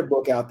get their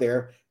book out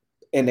there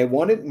and they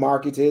want it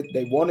marketed.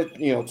 They want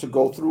it, to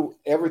go through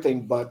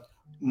everything. But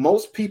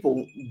most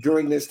people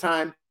during this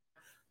time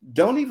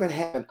don't even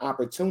have an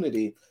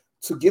opportunity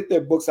to get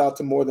their books out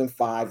to more than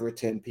 5 or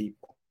 10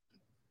 people.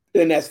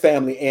 then that's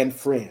family and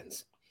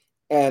friends.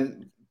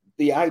 And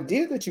the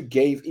idea that you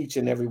gave each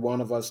and every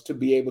one of us to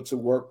be able to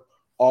work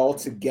all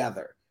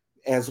together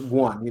as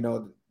one,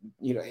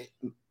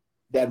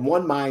 that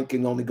one mind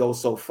can only go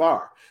so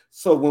far.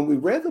 So when we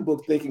read the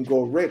book Think and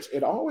Grow Rich,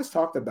 it always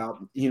talked about,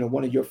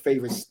 one of your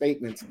favorite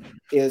statements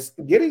is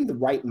getting the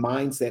right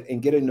mindset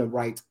and getting the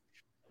right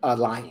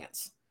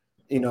alliance,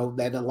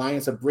 that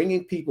alliance of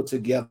bringing people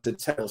together to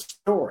tell a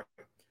story.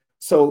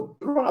 So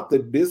throughout the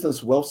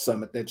Business Wealth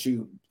Summit that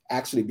you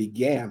actually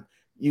began,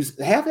 you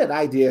have that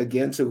idea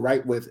again to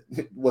write with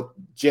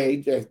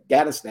Jay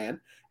Gattistan.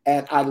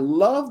 And I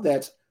love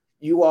that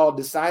you all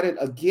decided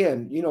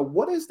again,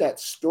 what is that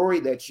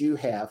story that you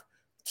have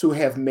to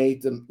have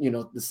made them,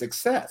 the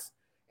success?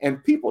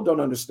 And people don't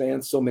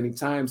understand so many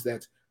times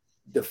that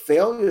the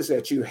failures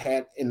that you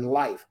had in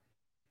life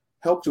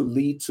help to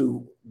lead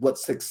to what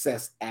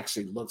success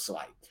actually looks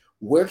like.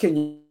 Where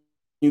can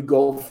you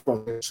go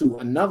from there to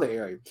another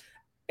area?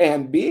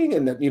 And being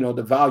in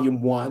the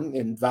volume 1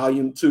 and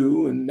volume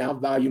 2 and now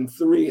volume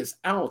 3 is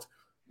out,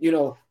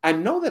 I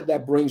know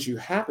that brings you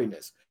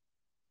happiness.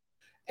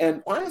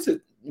 And why is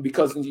it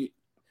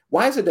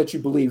that you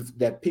believe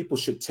that people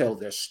should tell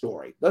their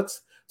story?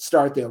 Let's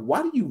start there.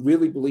 Why do you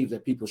really believe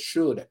that people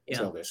should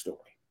tell their story?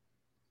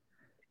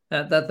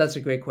 That's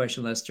a great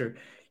question, Lester.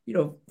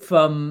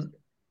 From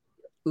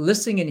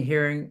listening and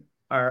hearing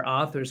our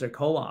authors or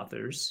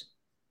co-authors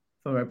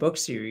from our book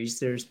series,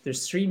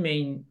 there's 3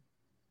 main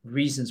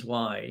reasons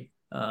why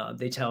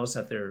they tell us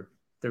that they're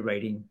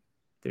writing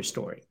their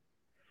story.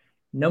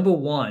 Number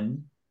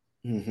 1,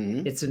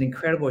 it's an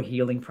incredible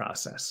healing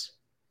process.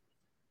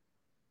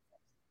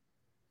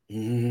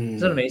 Isn't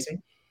that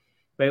amazing?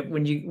 Right?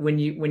 When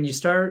you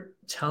start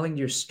telling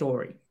your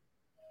story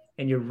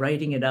and you're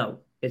writing it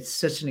out, it's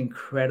such an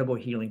incredible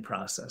healing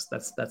process.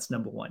 That's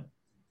number 1.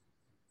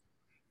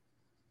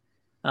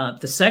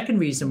 The second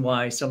reason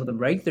why some of them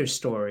write their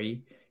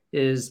story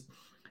is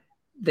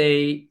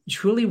they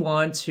truly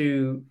want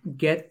to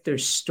get their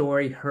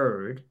story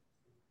heard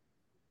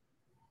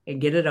and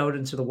get it out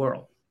into the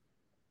world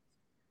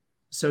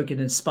so it can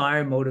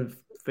inspire,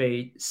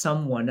 motivate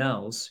someone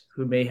else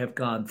who may have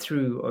gone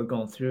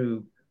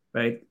through,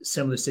 right,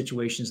 similar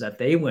situations that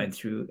they went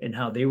through and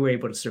how they were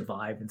able to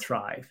survive and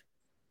thrive.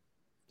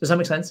 Does that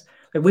make sense?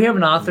 Like, we have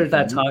an author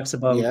that talks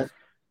about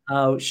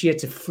how she had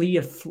to flee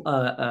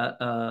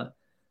a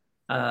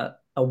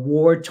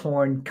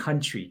war-torn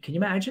country. Can you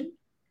imagine?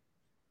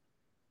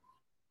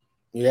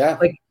 Yeah.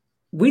 Like,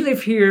 we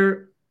live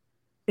here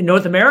in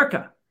North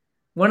America,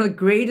 one of the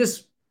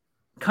greatest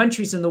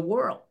countries in the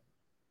world,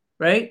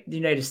 right? The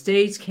United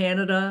States,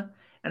 Canada.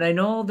 And I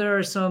know there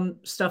are some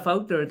stuff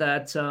out there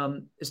that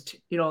is,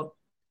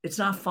 it's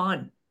not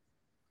fun.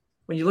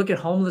 When you look at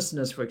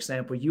homelessness, for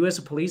example, you as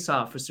a police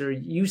officer,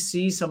 you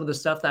see some of the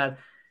stuff that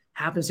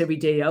happens every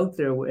day out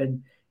there.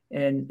 And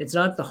it's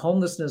not the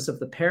homelessness of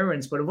the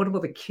parents, but what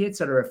about the kids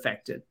that are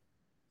affected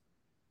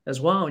as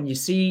well? And you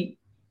see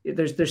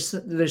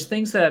there's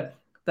things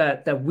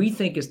that we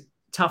think is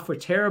tough or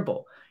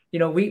terrible.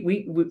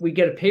 We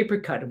get a paper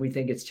cut and we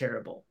think it's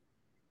terrible.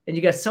 And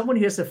you got someone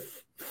who has to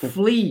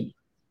flee,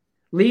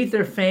 leave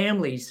their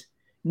families,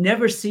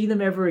 never see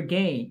them ever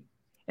again,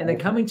 and then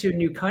coming to a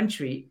new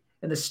country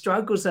and the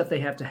struggles that they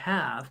have to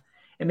have,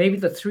 and maybe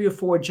the 3 or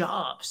 4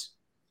 jobs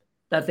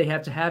that they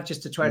have to have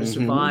just to try to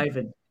survive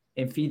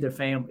and feed their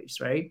families,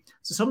 right?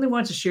 So somebody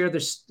wants to share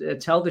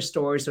tell their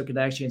story so it can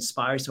actually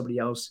inspire somebody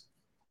else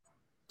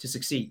to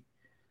succeed.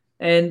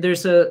 And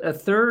there's a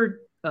third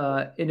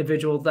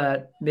individual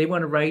that they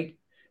want to write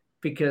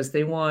because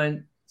they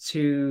want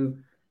to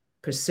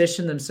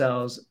position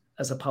themselves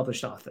as a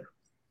published author.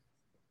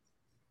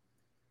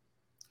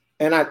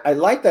 And I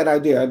like that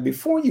idea.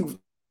 Before you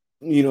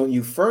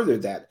further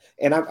that,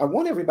 and I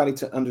want everybody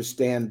to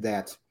understand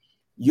that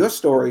your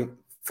story,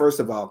 first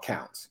of all,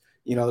 counts.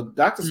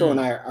 Dr. So and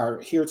I are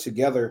here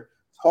together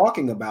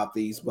talking about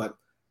these, but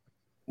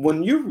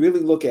when you really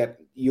look at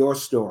your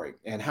story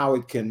and how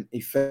it can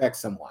affect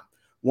someone,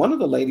 one of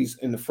the ladies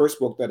in the first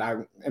book that I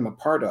am a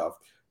part of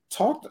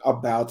talked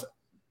about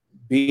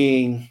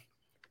being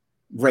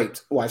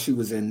raped while she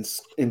was in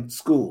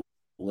school,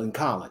 in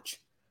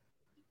college.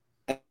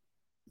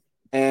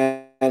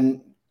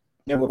 And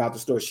about the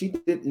story, she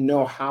didn't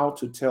know how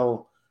to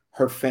tell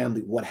her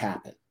family what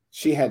happened.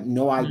 She had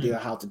no idea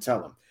how to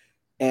tell them.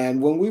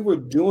 And when we were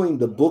doing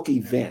the book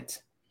event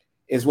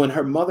is when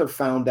her mother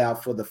found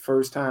out for the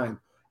first time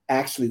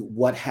actually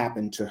what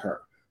happened to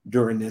her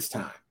during this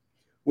time.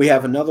 We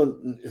have another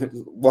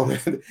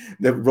woman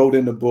that wrote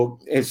in the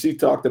book, and she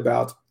talked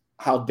about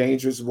how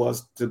dangerous it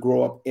was to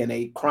grow up in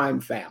a crime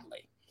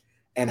family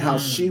and how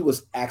she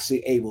was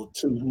actually able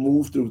to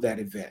move through that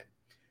event.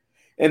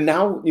 And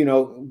now,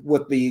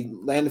 with the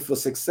Landed for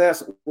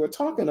Success, we're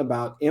talking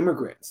about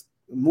immigrants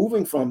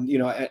moving from,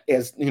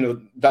 as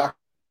Dr.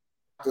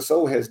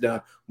 So has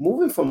done,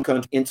 moving from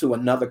country into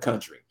another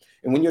country.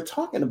 And when you're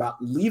talking about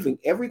leaving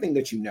everything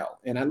that you know,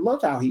 and I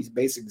love how he's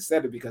basically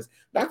said it, because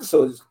Dr.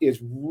 So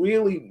is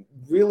really,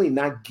 really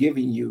not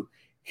giving you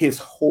his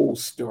whole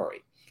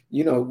story.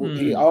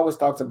 He always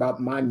talks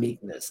about my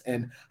meekness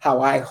and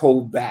how I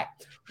hold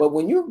back. But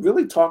when you're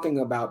really talking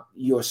about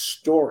your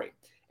story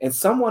and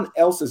someone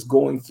else is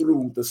going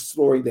through the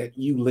story that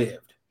you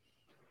lived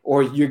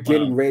or you're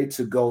getting ready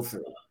to go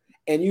through,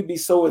 and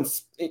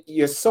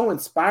you're so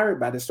inspired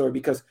by the story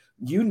because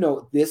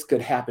this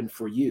could happen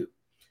for you.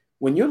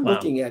 When you're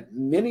looking at,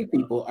 many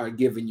people are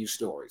giving you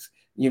stories.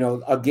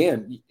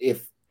 Again,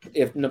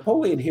 if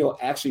Napoleon Hill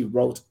actually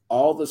wrote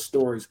all the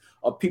stories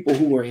of people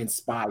who were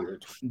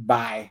inspired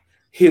by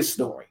his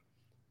story,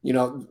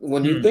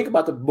 when you think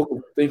about the book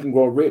of Think and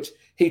Grow Rich,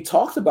 he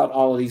talks about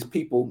all of these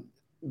people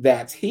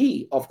that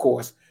he, of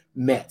course,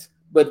 met.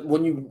 But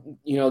when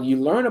you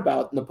learn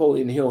about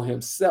Napoleon Hill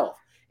himself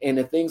and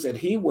the things that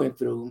he went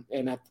through,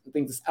 and I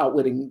think it's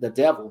Outwitting the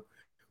Devil,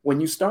 when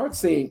you start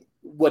seeing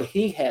what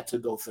he had to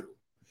go through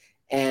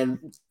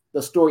and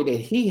the story that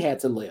he had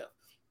to live.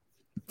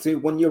 See,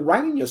 when you're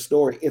writing your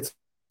story, it's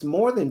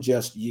more than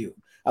just you.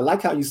 I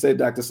like how you said,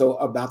 Dr. So,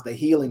 about the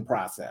healing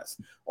process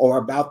or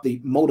about the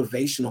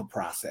motivational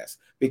process,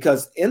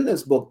 because in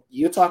this book,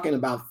 you're talking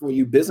about, for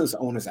you business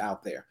owners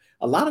out there,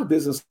 a lot of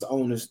business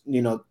owners,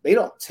 they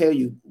don't tell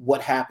you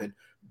what happened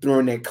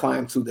during their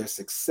climb to their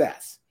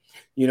success.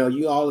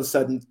 You all of a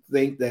sudden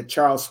think that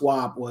Charles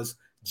Schwab was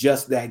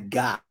just that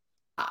guy,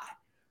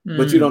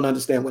 but you don't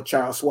understand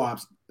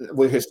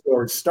where his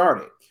story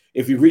started.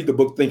 If you read the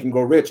book Think and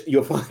Grow Rich,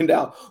 you'll find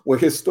out where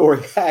his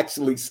story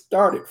actually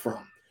started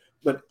from.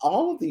 But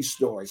all of these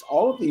stories,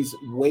 all of these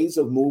ways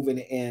of moving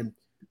and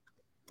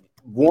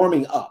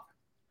warming up,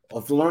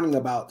 of learning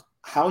about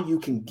how you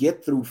can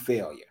get through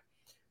failure,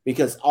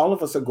 because all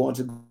of us are going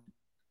to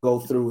go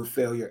through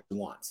failure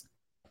once.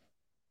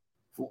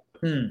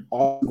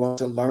 All going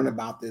to learn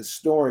about this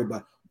story,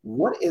 but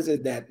what is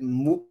it that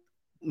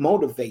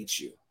motivates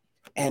you?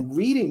 And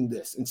reading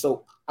this, and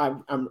so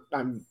I'm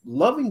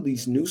loving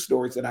these new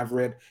stories that I've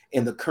read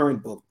in the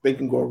current book, Think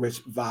and Grow Rich,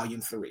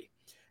 Volume 3.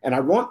 And I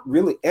want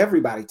really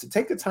everybody to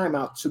take the time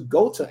out to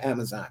go to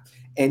Amazon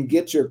and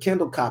get your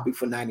Kindle copy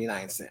for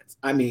 99 cents.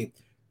 I mean,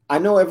 I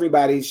know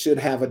everybody should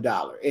have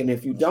 $1. And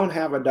if you don't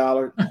have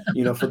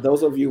 $1, for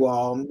those of you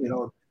all,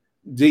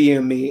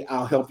 DM me,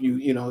 I'll help you,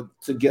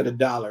 to get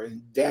 $1.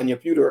 And Daniel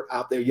Puder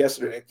out there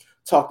yesterday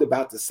talked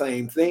about the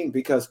same thing,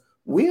 because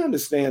we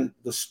understand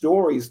the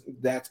stories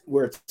that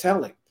we're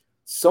telling.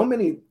 So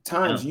many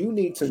times you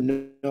need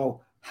to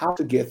know how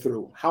to get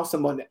through, how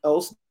someone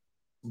else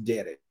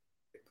did it.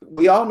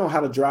 We all know how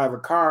to drive a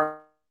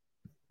car,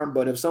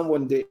 but if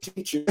someone did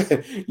teach you,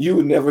 you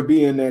would never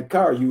be in that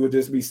car. You would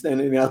just be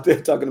standing out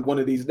there talking, one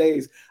of these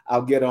days,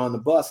 I'll get on the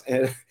bus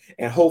and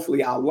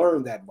hopefully I'll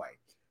learn that way.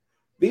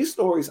 These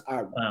stories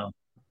are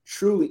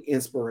truly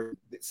inspiring.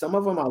 Some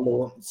of them are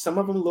little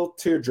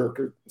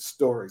tearjerker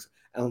stories.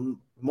 And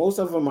most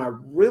of them are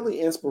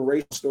really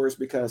inspirational stories,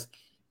 because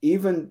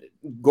even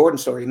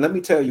Gordon's story, and let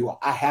me tell you,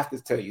 I have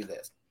to tell you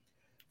this.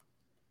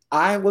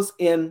 I was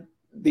in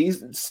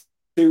these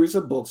series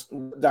of books,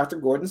 Dr.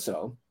 Gordon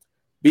So,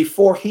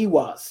 before he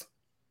was.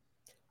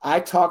 I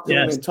talked to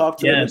him and talked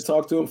to him and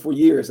talked to him for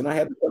years, and I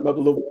had to come up a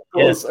little bit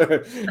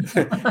closer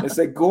and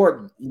say,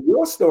 Gordon,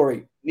 your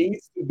story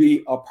needs to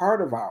be a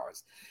part of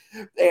ours.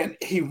 And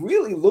he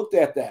really looked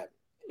at that.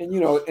 And,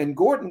 and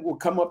Gordon will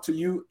come up to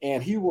you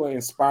and he will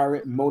inspire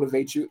it and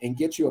motivate you and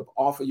get you up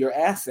off of your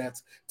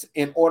assets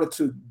in order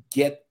to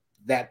get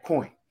that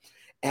point.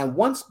 And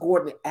once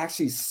Gordon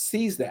actually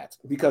sees that,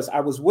 because I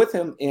was with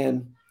him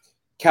in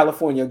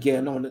California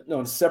again on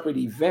a separate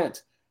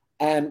event.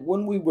 And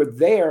when we were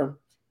there,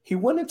 he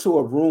went into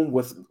a room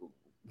with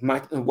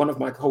one of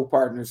my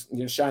co-partners,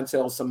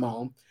 Chantel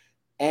Simone,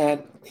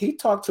 and he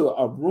talked to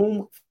a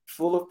room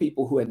full of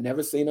people who had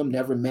never seen him,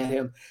 never met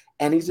him.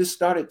 And he just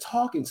started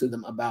talking to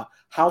them about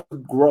how to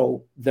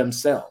grow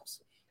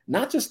themselves,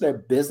 not just their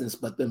business,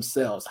 but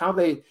themselves, how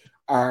they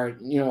are,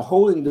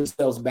 holding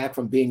themselves back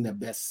from being their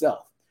best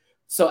self.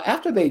 So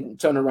after they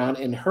turned around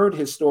and heard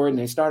his story and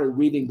they started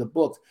reading the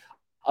book,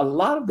 a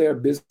lot of their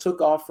business took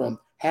off from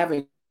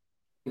having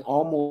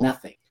almost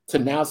nothing to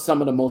now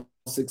some of the most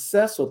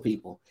successful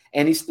people.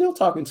 And he's still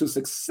talking to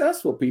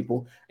successful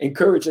people,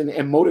 encouraging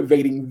and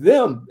motivating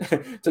them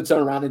to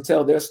turn around and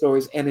tell their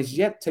stories, and is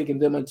yet taking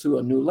them into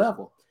a new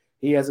level.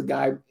 He has a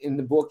guy in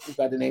the book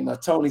by the name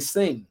of Tony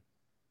Singh.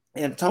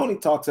 And Tony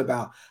talks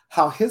about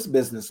how his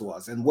business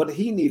was and what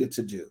he needed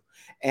to do.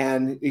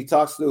 And he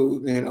talks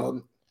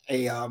to,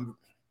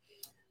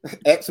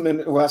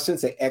 ex-minister, well, I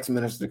shouldn't say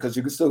ex-minister, because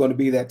you're still going to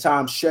be that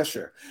Tom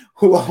Cheshire,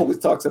 who always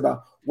talks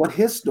about what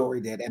his story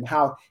did and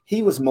how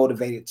he was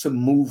motivated to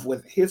move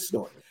with his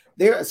story.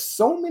 There are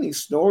so many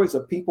stories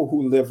of people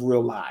who live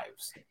real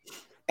lives.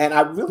 And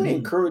I really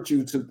encourage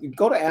you to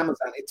go to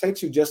Amazon. It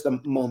takes you just a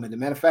moment. As a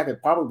matter of fact,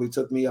 it probably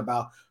took me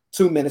about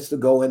 2 minutes to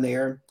go in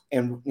there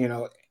and,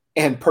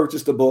 and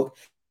purchase the book.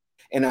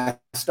 And I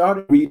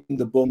started reading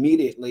the book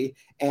immediately.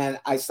 And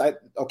I said,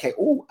 okay,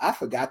 I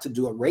forgot to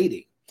do a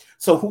rating.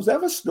 So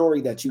whoever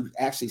story that you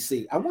actually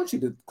see, I want you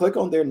to click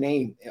on their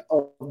name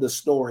of the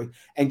story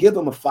and give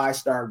them a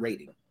 5-star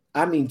rating.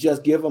 I mean,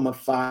 just give them a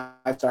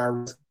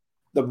 5-star.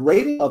 The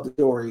rating of the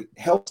story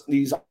helps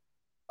these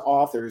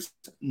authors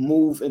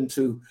move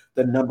into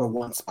the number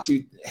one spot.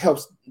 She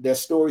helps their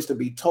stories to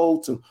be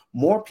told to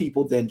more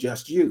people than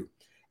just you.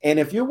 And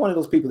if you're one of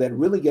those people that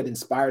really get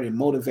inspired and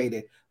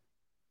motivated,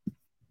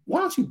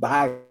 why don't you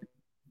buy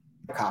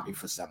a copy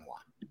for someone?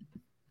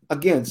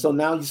 Again, so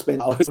now you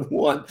spend all this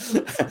one.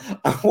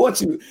 I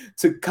want you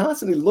to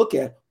constantly look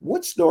at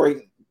what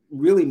story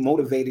really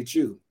motivated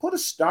you. Put a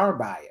star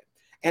by it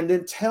and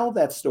then tell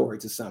that story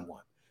to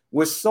someone.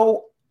 We're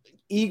so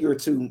eager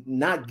to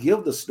not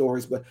give the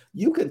stories, but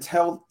you can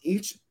tell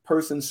each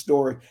person's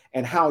story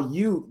and how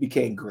you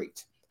became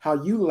great,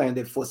 how you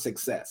landed for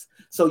success.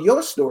 So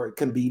your story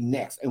can be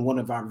next in one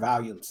of our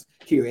volumes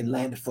here in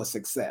Landed for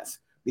Success,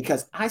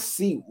 because I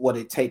see what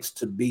it takes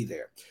to be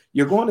there.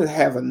 You're going to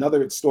have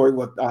another story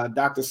with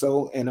Dr.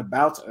 So in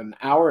about an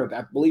hour.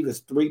 I believe it's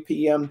 3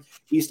 p.m.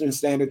 Eastern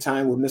Standard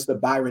Time with Mr.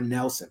 Byron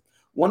Nelson.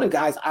 One of the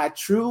guys I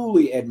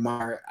truly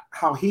admire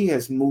how he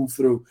has moved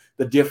through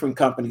the different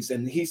companies,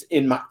 and he's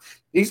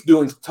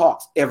doing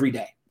talks every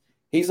day.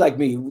 He's like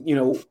me,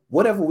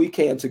 whatever we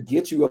can to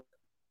get you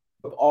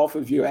off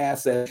of your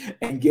asset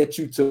and get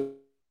you to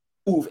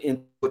move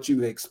into what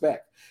you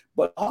expect.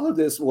 But all of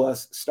this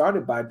was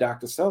started by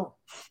Dr. So.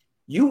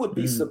 You would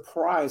be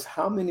surprised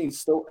how many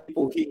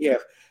people he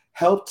have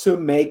helped to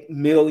make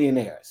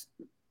millionaires.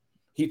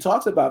 He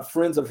talks about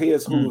friends of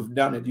his who have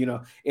done it.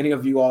 Any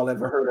of you all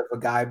ever heard of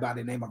a guy by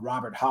the name of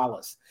Robert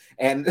Hollis?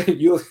 And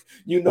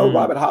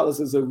Robert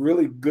Hollis is a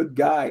really good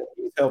guy.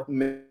 He's helped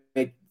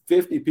make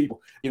 50 people,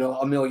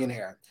 a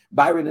millionaire.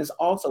 Byron has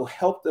also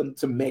helped them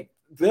to make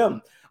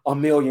them a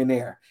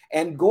millionaire.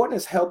 And Gordon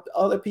has helped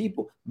other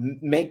people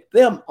make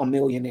them a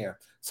millionaire.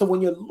 So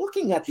when you're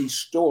looking at these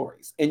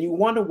stories and you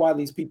wonder why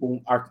these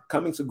people are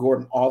coming to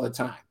Gordon all the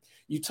time,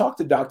 you talk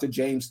to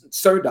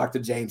Sir Dr.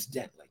 James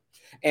Dentley,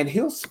 and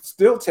he'll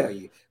still tell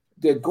you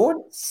that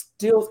Gordon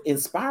still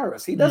inspires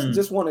us. He doesn't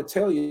just want to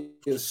tell you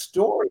his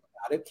story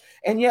about it.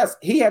 And yes,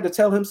 he had to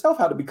tell himself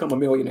how to become a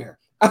millionaire.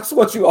 I just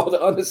want you all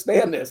to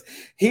understand this.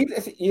 He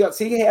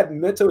had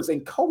mentors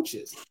and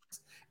coaches.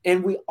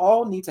 And we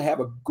all need to have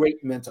a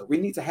great mentor. We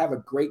need to have a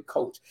great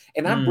coach.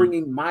 And I'm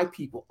bringing my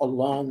people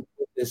along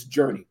with this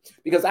journey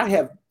because I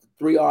have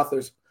 3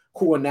 authors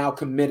who are now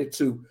committed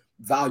to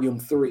volume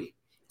 3.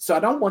 So I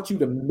don't want you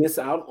to miss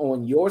out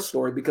on your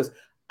story because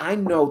I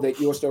know that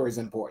your story is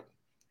important.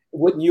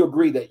 Wouldn't you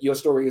agree that your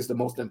story is the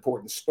most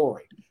important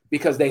story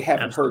because they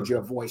haven't heard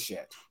your voice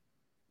yet?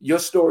 Your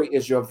story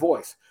is your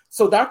voice.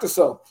 So Dr.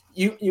 So,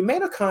 you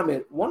made a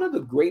comment. One of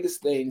the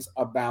greatest things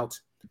about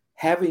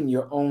having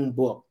your own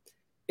book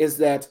is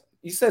that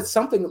you said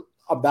something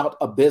about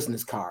a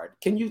business card.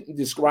 Can you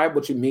describe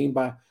what you mean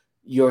by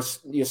your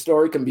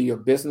story can be your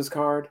business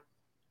card?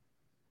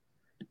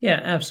 Yeah,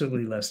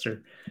 absolutely,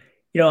 Lester.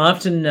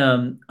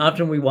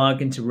 Often we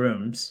walk into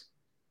rooms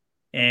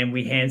and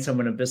we hand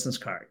someone a business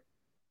card,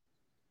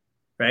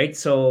 right?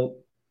 So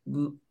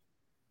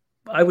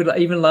I would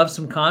even love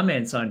some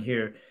comments on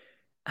here.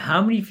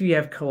 How many of you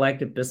have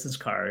collected business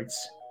cards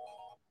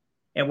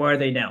and where are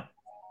they now?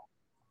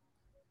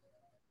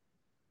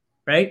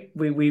 Right?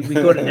 We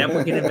go to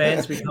networking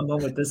events. We come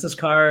home with business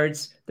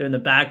cards. They're in the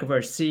back of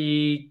our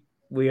seat.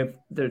 They're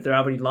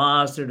already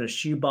lost. They're in a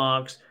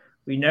shoebox.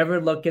 We never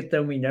look at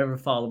them. We never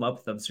follow up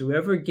with them. So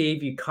whoever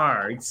gave you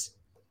cards,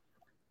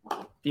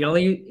 the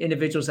only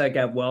individuals that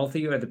got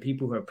wealthy are the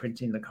people who are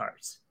printing the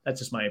cards. That's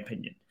just my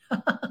opinion.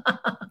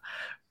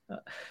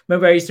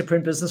 Remember, I used to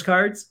print business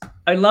cards.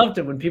 I loved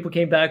it when people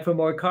came back for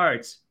more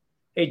cards.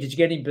 Hey, did you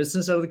get any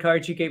business out of the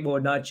cards you gave? Well,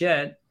 not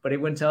yet. But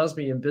everyone tells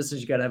me in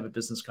business, you got to have a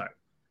business card.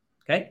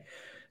 Okay.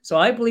 So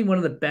I believe one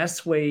of the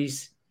best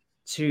ways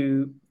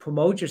to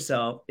promote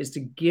yourself is to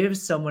give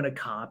someone a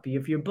copy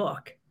of your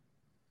book.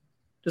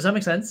 Does that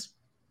make sense?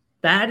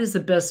 That is the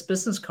best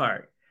business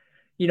card.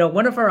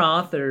 One of our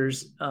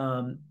authors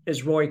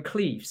is Roy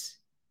Cleves,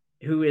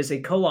 who is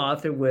a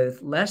co-author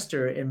with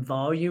Lester in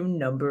volume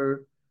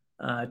number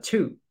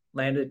 2,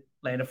 Landed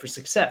for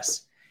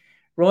Success.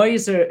 Roy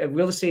is a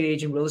real estate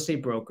agent, real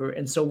estate broker.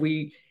 And so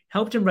we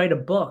helped him write a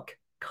book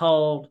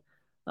called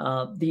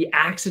The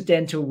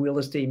Accidental Real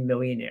Estate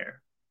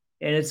Millionaire.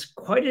 And it's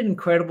quite an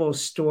incredible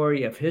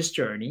story of his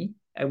journey.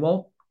 I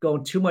won't go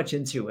too much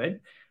into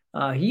it.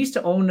 He used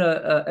to own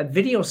a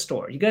video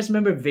store. You guys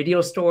remember video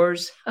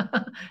stores?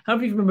 How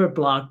many of you remember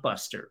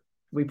Blockbuster?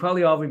 We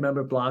probably all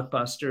remember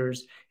Blockbusters.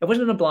 It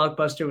wasn't a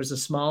Blockbuster. It was a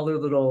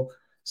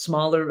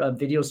smaller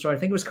video store. I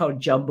think it was called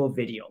Jumbo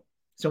Video.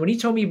 So when he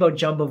told me about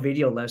Jumbo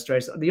Video, Lester, I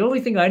said, the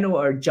only thing I know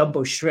are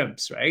Jumbo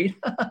Shrimps, right?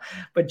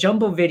 But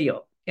Jumbo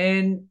Video.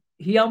 And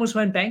he almost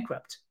went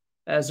bankrupt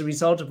as a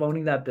result of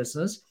owning that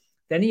business.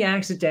 Then he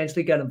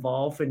accidentally got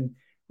involved in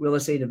real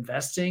estate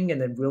investing and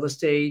then real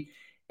estate.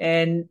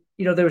 And,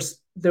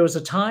 there was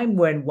a time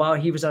while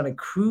he was on a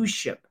cruise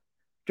ship,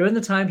 during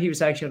the time he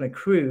was actually on a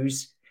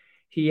cruise,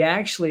 he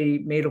actually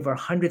made over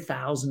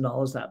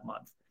 $100,000 that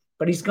month.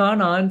 But he's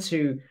gone on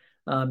to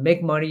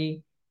make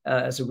money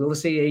as a real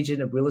estate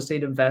agent, a real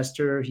estate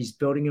investor. He's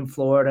building in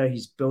Florida.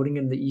 He's building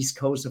in the East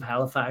Coast of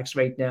Halifax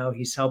right now.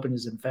 He's helping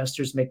his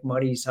investors make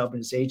money. He's helping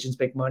his agents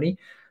make money.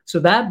 So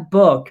that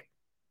book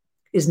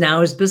is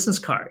now his business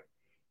card.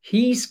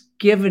 He's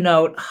given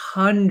out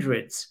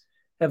hundreds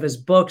of his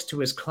books to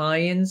his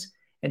clients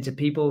and to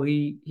people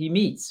he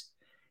meets.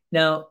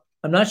 Now,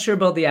 I'm not sure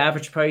about the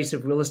average price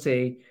of real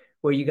estate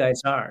where you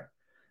guys are.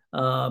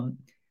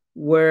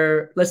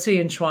 Where, let's say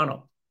in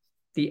Toronto,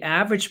 the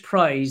average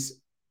price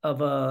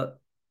of a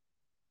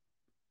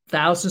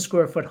 1,000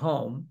 square foot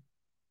home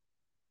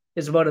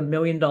is about $1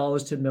 million to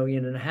 $1.5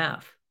 million.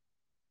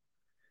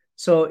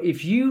 So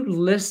if you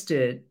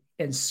listed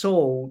and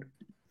sold,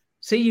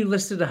 say you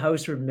listed a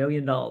house for $1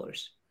 million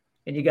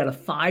and you got a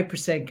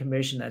 5%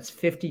 commission, that's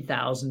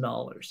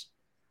 $50,000.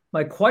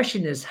 My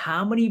question is,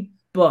 how many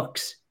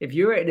books, if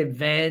you're at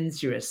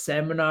events, you're at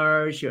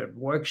seminars, you're at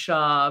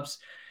workshops,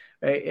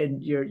 right,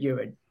 and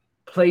you're at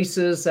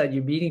places that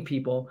you're meeting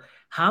people,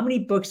 how many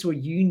books will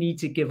you need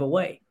to give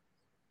away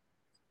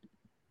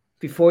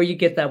before you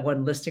get that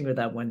one listing or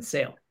that one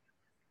sale?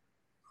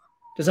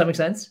 Does that make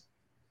sense?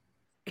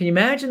 Can you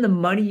imagine the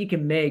money you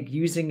can make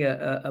using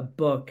a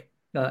book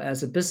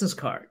as a business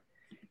card?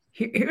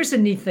 Here's the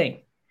neat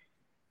thing.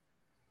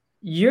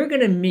 You're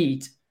going to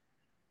meet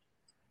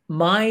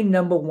my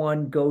number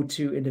one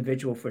go-to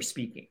individual for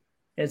speaking.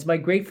 And it's my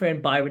great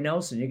friend, Byron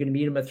Nelson. You're going to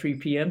meet him at 3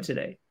 p.m.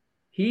 today.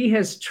 He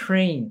has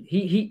trained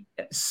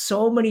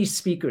so many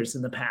speakers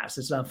in the past.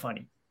 It's not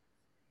funny.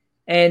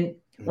 And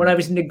when I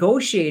was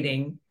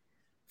negotiating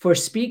for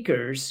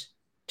speakers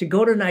to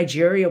go to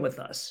Nigeria with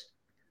us,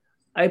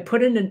 I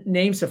put in the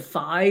names of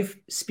 5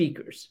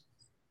 speakers,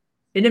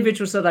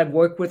 individuals that I've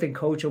worked with and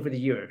coached over the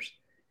years.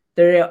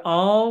 They're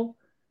all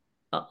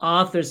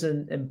authors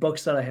and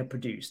books that I have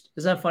produced.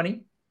 Is that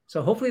funny?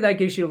 So hopefully that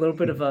gives you a little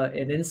bit of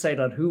an insight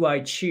on who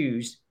I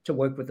choose to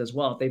work with as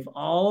well. They've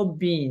all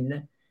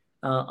been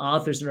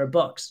authors in our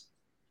books.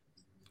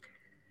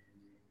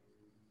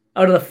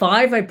 Out of the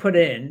 5 I put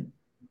in,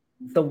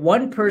 the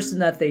one person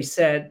that they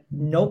said,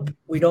 nope,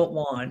 we don't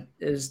want,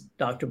 is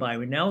Dr.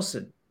 Byron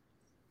Nelson.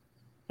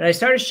 And I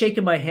started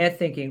shaking my head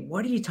thinking,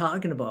 what are you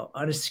talking about?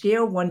 On a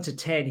scale 1 to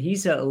 10,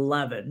 he's at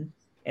 11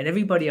 and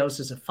everybody else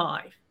is a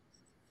 5.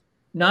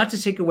 Not to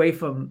take away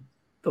from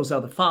those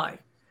other 5.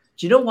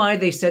 Do you know why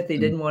they said they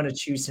didn't want to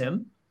choose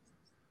him?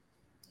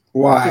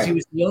 Why? Because he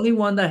was the only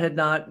one that had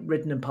not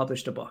written and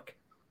published a book.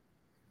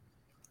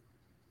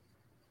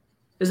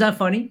 Isn't that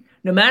funny?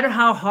 No matter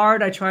how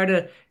hard I try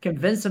to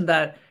convince them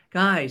that,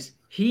 guys,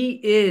 he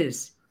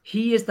is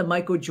the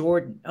Michael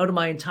Jordan. Out of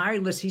my entire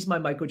list, he's my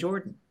Michael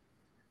Jordan.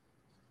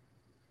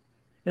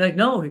 They're like,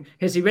 no,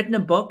 has he written a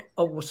book?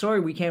 Oh, well,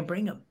 sorry, we can't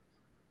bring him.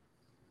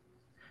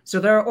 So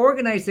there are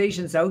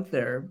organizations out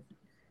there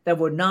that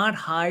would not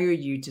hire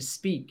you to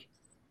speak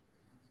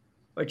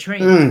or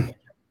train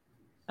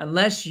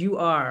unless you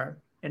are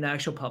an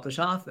actual published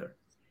author.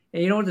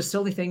 And you know what the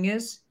silly thing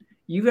is?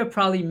 You have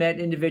probably met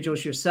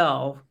individuals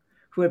yourself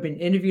who have been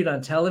interviewed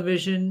on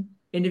television,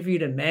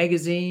 interviewed in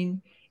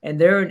magazine, and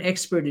they're an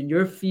expert in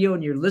your field,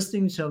 and you're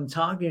listening to them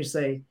talking, and you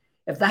say,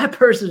 if that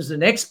person is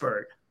an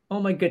expert, oh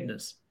my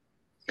goodness,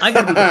 I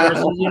could be the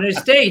president of the United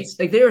States.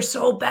 Like, they are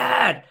so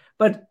bad.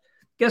 But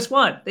guess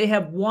what? They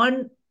have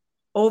won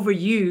over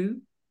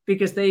you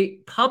because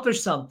they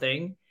publish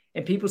something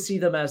and people see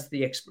them as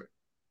the expert.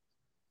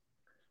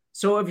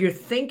 So if you're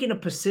thinking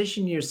of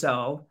positioning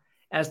yourself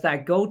as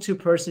that go-to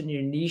person in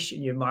your niche,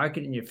 in your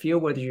market, in your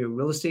field, whether you're a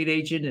real estate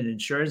agent, an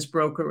insurance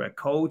broker, a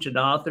coach, an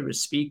author, a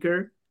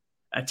speaker,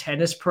 a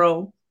tennis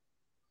pro,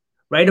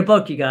 write a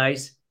book, you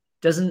guys.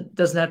 Doesn't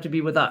have to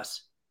be with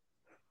us.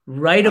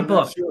 Write a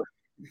book.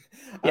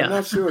 I'm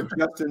not sure if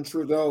Justin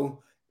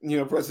Trudeau,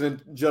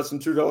 President Justin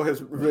Trudeau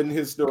has written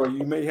his story.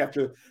 You may have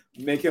to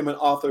make him an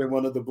author in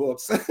one of the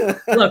books.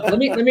 Look, let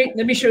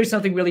me show you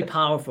something really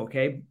powerful,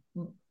 okay?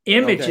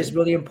 Image is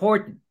really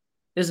important,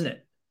 isn't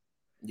it?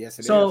 Yes,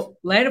 it is. So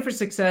Landed for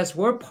Success,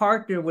 we're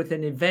partnered with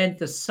an event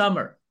this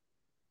summer.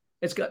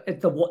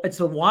 It's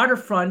a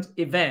waterfront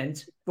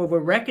event where we're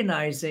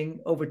recognizing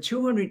over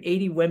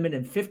 280 women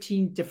in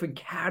 15 different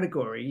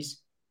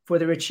categories for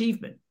their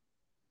achievement.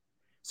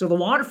 So the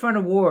Waterfront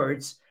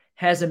Awards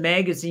has a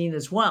magazine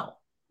as well.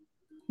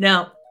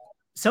 Now,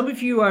 some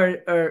of you who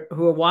are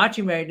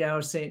watching right now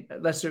are saying,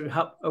 Lester,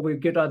 are we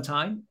good on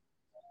time?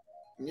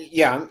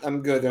 Yeah,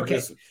 I'm good. I'm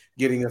just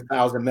getting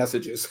 1,000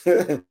 messages.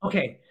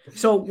 Okay.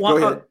 So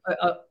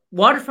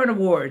Waterfront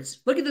Awards,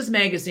 look at this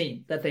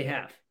magazine that they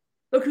have.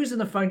 Look who's in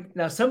the front.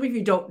 Now, some of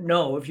you don't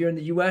know. If you're in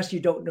the U.S., you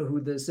don't know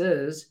who this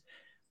is.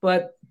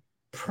 But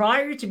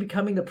prior to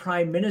becoming the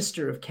Prime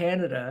Minister of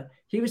Canada,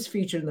 he was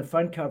featured in the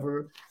front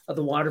cover of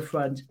the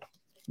Waterfront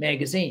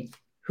magazine.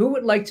 Who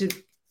would like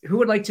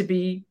to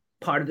be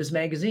part of this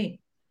magazine?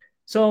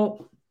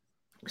 So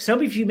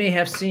some of you may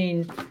have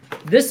seen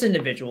this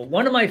individual.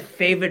 One of my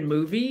favorite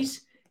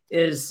movies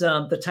is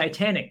the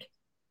Titanic.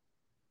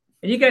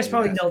 And you guys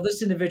probably know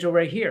this individual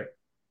right here.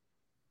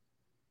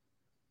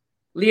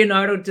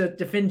 Leonardo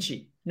da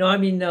Vinci. No, I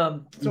mean,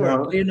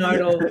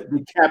 Leonardo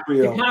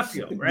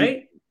DiCaprio,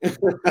 right?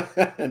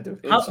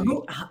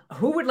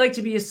 Who would like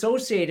to be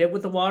associated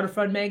with the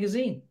Waterfront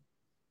magazine?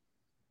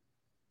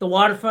 The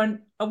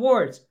Waterfront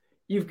Awards.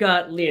 You've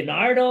got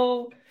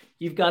Leonardo.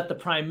 You've got the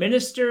Prime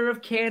Minister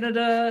of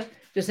Canada.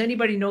 Does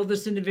anybody know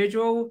this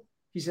individual?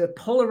 He's a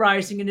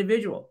polarizing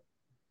individual.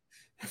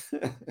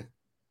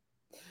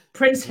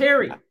 Prince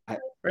Harry,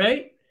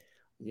 right?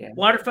 Yeah.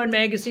 Waterfront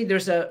Magazine.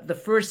 There's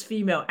the first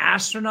female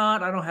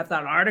astronaut. I don't have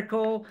that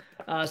article.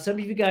 Some of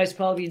you guys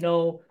probably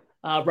know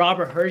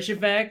Robert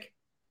Herjavec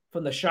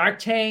from the Shark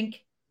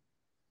Tank.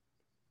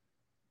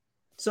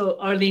 So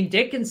Arlene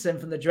Dickinson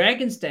from the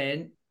Dragon's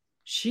Den,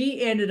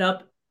 she ended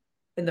up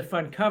in the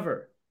front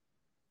cover.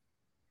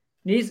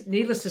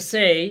 Needless to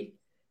say,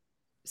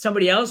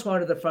 somebody else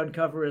wanted the front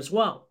cover as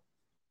well.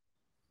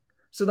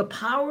 So the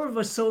power of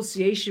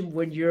association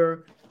when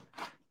you're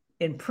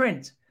in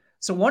print.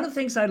 So one of the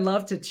things I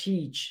love to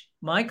teach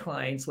my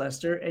clients,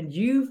 Lester, and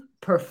you've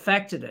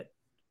perfected it.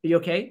 Are you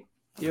okay?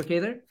 You okay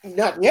there?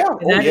 Yeah.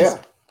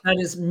 That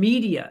is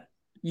media.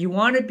 You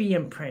want to be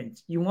in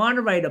print. You want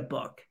to write a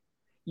book.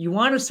 You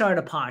want to start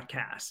a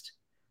podcast.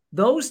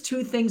 Those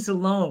two things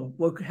alone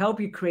will help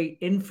you create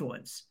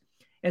influence.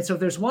 And so if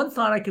there's one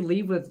thought I could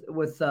leave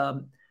with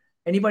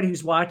anybody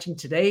who's watching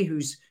today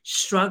who's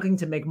struggling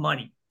to make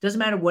money, doesn't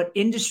matter what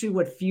industry,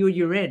 what field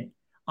you're in,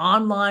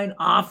 online,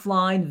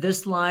 offline,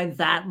 this line,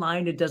 that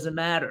line, it doesn't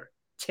matter.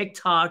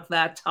 TikTok,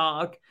 that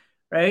talk,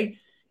 right?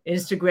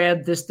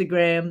 Instagram,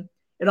 thistagram.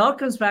 It all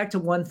comes back to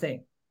one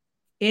thing,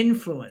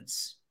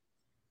 influence.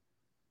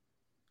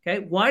 Okay,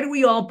 why do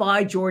we all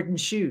buy Jordan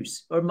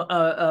shoes? Or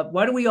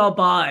why do we all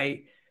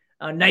buy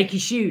Nike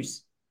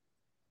shoes?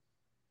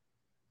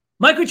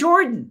 Michael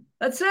Jordan,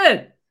 that's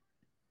it.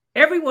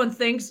 Everyone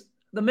thinks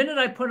the minute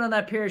I put on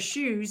that pair of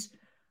shoes,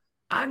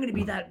 I'm going to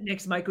be that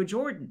next Michael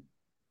Jordan.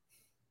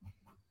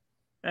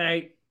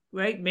 Right?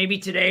 Maybe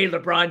today,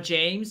 LeBron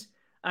James,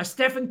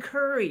 Stephen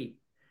Curry.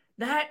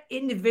 That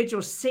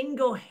individual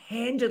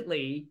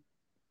single-handedly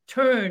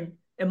turned,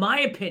 in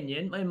my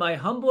opinion, in my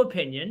humble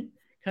opinion,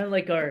 kind of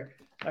like our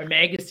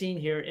magazine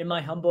here, in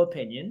my humble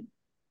opinion,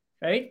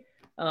 right?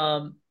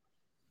 Under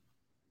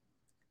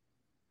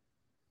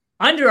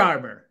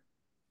Armour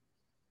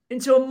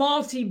into a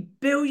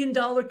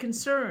multi-billion-dollar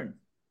concern.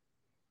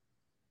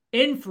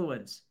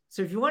 Influence.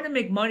 So if you want to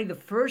make money, the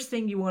first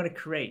thing you want to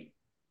create,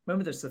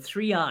 remember this, the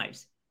 3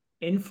 I's: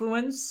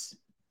 influence,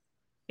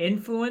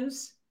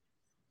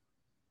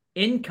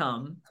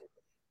 income,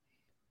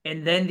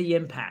 and then the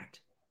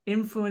impact.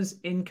 Influence,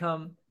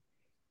 income,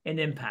 and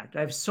impact.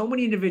 I have so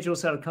many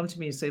individuals that will come to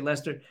me and say,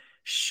 Lester,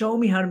 show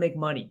me how to make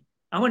money.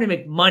 I want to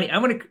make money. I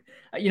want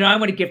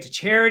to give to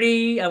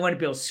charity. I want to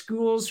build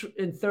schools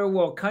in third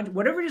world countries,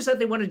 whatever it is that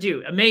they want to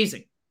do.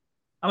 Amazing.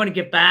 I want to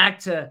give back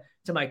to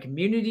my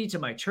community, to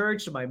my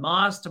church, to my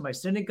mosque, to my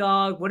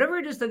synagogue, whatever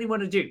it is that they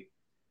want to do.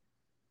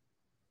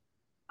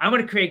 I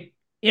want to create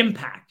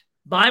impact.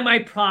 Buy my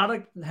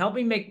product, help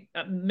me make,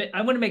 I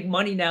want to make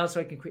money now so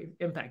I can create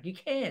impact. You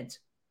can't.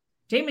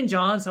 Damon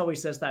Johns always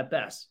says that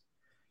best.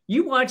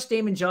 You watch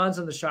Damon Johns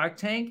on the Shark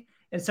Tank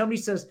and somebody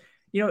says,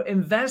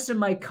 invest in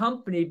my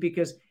company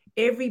because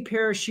every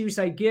pair of shoes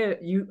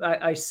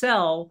I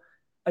sell,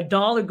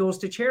 $1 goes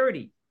to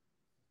charity.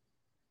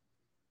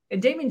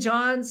 And Damon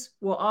Johns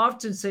will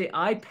often say,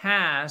 I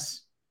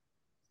pass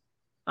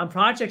on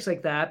projects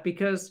like that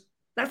because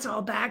that's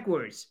all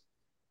backwards.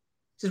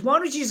 He says, why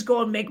don't you just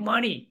go and make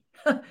money?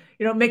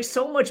 Make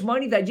so much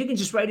money that you can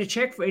just write a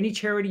check for any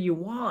charity you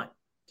want.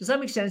 Does that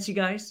make sense, you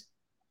guys?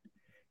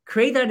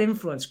 Create that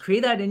influence,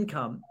 create that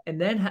income, and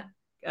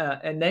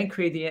then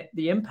create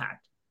the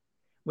impact.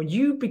 When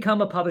you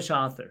become a published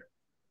author,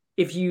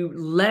 if you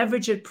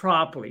leverage it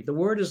properly, the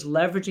word is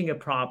leveraging it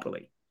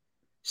properly.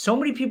 So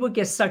many people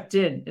get sucked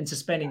into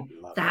spending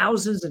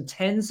thousands and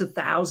tens of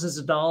thousands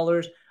of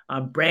dollars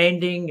on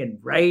branding and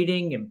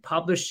writing and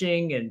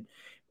publishing,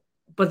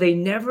 but they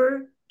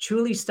never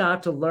truly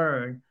start to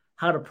learn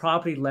how to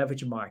properly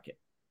leverage a market.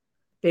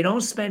 They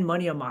don't spend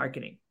money on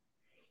marketing.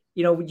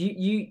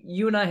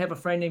 You and I have a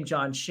friend named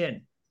John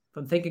Shin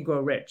from Think and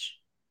Grow Rich,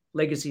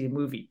 Legacy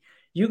movie.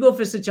 You go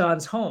visit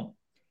John's home.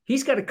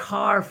 He's got a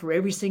car for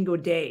every single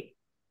day.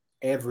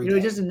 Every day.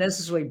 He doesn't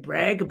necessarily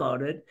brag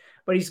about it,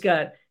 but he's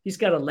got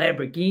a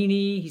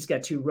Lamborghini. He's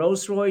got 2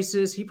 Rolls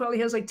Royces. He probably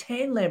has like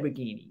 10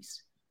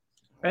 Lamborghinis,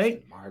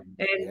 right?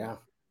 And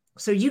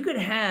so you could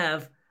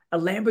have a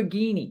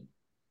Lamborghini,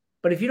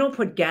 but if you don't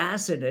put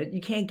gas in it,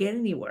 you can't get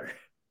anywhere.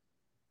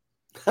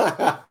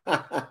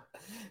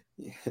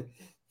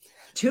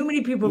 Too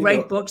many people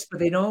write books, but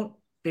they don't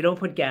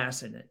put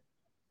gas in it.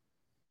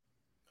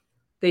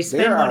 They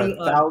spend money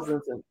on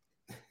thousands.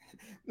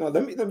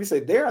 Let me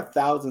say there are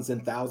thousands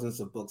and thousands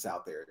of books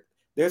out there.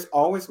 There's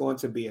always going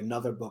to be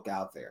another book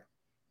out there.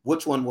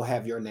 Which one will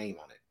have your name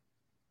on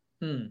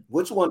it?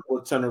 Which one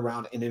will turn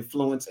around and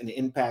influence and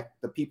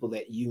impact the people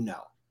that you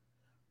know?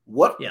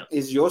 What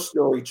is your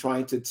story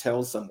trying to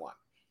tell someone?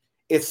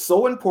 It's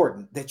so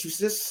important that you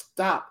just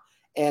stop.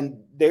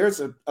 And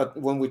there's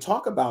when we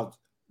talk about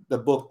the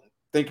book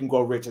Think and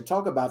Grow Rich, I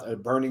talk about a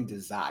burning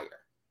desire.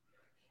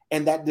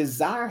 And that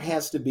desire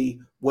has to be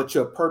what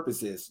your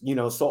purpose is.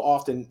 So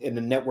often in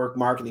the network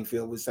marketing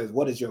field, we say,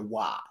 what is your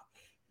why?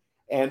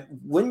 And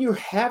when you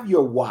have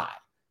your why,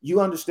 you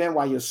understand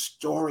why your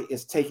story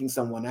is taking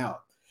someone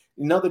out.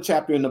 Another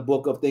chapter in the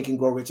book of Think and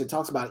Grow Rich, it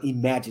talks about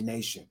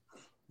imagination.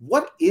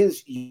 What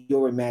is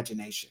your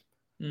imagination?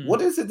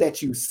 What is it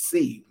that you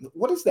see?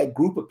 What is that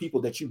group of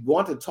people that you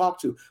want to talk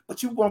to,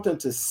 but you want them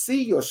to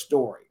see your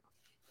story?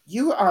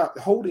 You are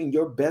holding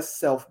your best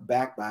self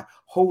back by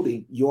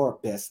holding your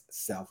best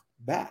self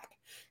back.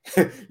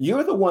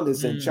 You're the one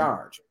that's in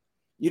charge.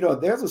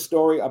 There's a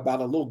story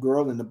about a little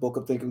girl in the book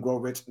of Think and Grow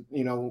Rich,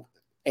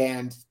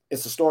 and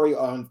it's a story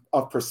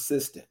of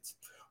persistence.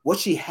 What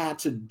she had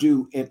to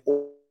do in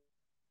order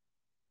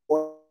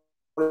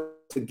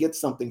to get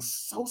something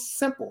so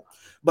simple.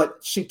 But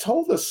she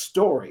told the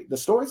story. The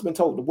story's been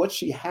told, what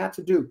she had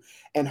to do.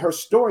 And her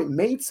story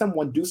made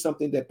someone do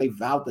something that they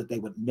vowed that they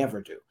would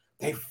never do.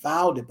 They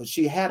vowed it, but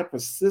she had a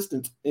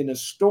persistence in a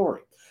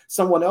story.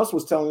 Someone else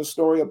was telling a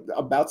story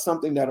about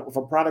something of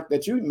a product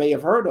that you may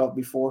have heard of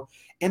before.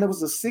 And it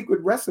was a secret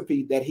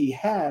recipe that he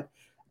had,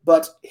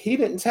 but he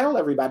didn't tell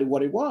everybody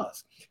what it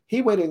was.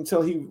 He waited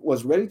until he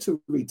was ready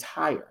to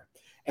retire.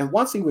 And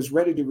once he was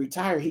ready to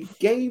retire, he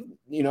gave,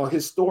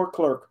 his store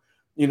clerk,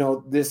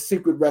 this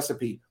secret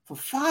recipe for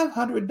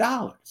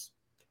 $500.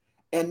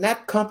 And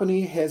that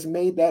company has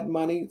made that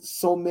money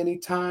so many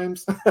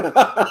times,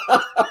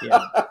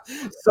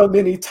 so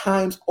many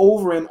times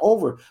over and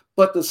over.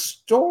 But the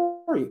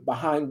story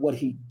behind what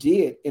he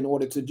did in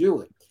order to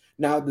do it.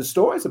 Now, the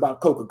story is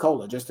about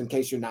Coca-Cola, just in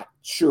case you're not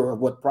sure of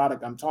what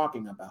product I'm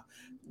talking about.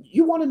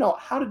 You want to know,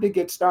 how did it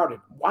get started?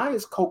 Why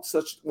is Coke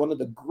such one of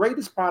the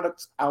greatest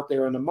products out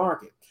there in the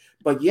market?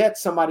 But yet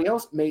somebody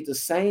else made the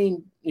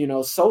same,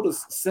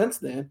 sodas since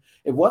then.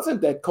 It wasn't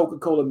that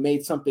Coca-Cola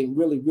made something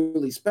really,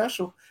 really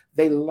special.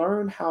 They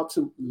learned how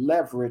to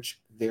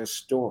leverage their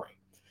story.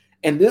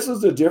 And this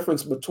is the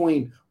difference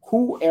between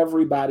who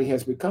everybody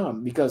has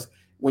become. Because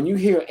when you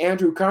hear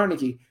Andrew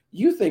Carnegie,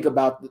 you think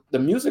about the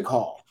music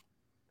hall,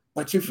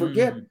 but you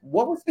forget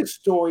what was his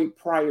story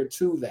prior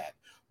to that?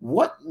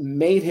 What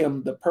made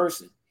him the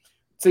person?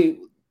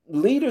 See,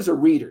 leaders are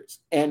readers,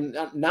 and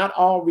not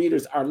all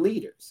readers are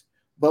leaders.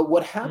 But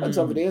what happens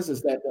of it is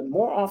that the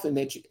more often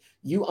that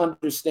you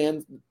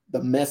understand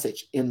the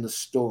message in the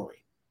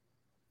story,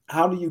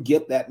 how do you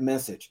get that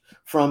message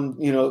from,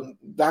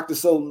 Dr.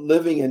 So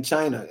living in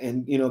China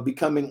and,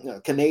 becoming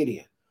a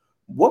Canadian?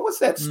 What was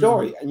that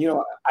story? And,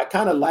 I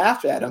kind of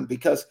laughed at him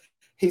because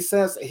he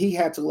says he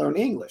had to learn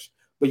English,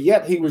 but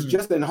yet he was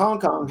just in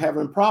Hong Kong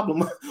having a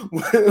problem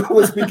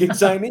with speaking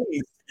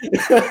Chinese.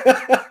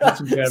 That's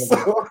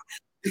incredible.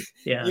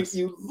 So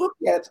you look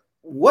at,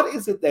 what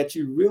is it that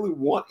you really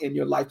want in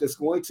your life that's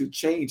going to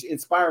change,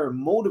 inspire, and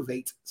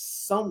motivate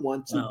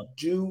someone to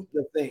do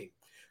the thing?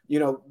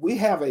 We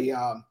have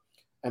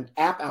an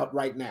app out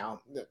right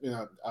now,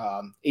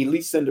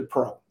 Elite Sender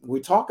Pro. We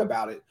talk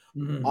about it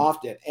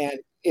often. And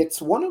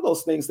it's one of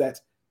those things that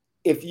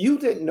if you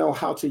didn't know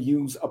how to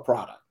use a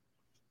product,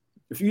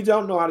 if you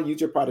don't know how to use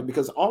your product,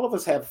 because all of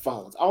us have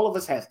phones, all of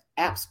us have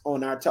apps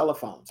on our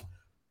telephones,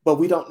 but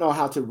we don't know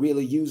how to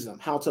really use them,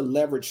 how to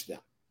leverage them.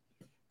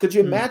 Could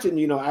you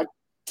imagine, I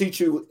teach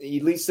you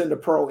Elite Sender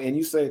Pro and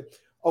you say,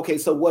 okay,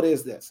 so what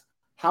is this?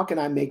 How can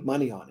I make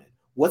money on it?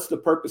 What's the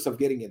purpose of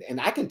getting it? And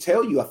I can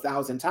tell you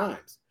 1,000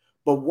 times.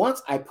 But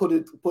once I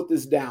put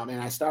this down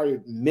and I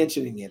started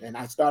mentioning it and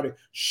I started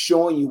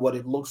showing you what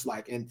it looks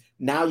like, and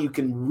now you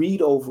can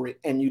read over it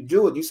and you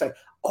do it, you say,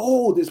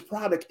 oh, this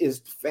product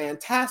is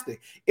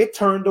fantastic. It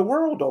turned the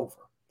world over.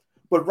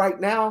 But right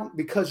now,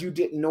 because you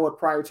didn't know it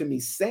prior to me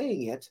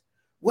saying it,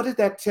 what did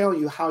that tell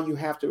you? How you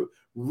have to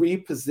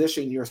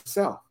reposition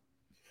yourself.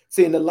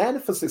 See, in the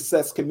Land for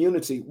Success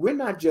community, we're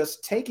not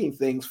just taking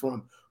things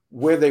from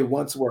where they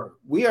once were.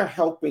 We are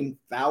helping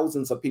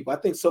thousands of people. I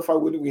think so far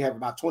we have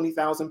about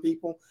 20,000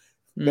 people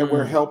that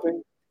we're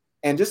helping.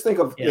 And just think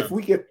of if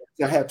we get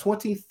to have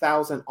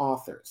 20,000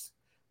 authors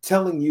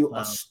telling you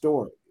a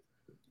story.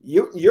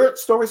 Your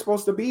story is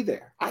supposed to be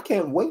there. I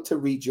can't wait to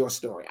read your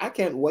story. I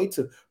can't wait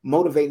to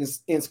motivate and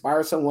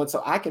inspire someone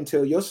so I can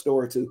tell your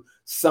story to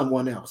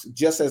someone else,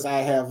 just as I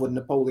have with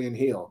Napoleon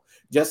Hill,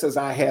 just as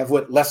I have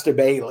with Lester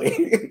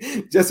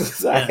Bailey, just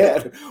as I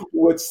had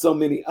with so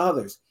many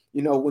others.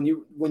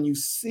 When you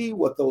see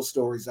what those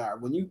stories are,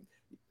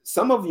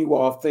 some of you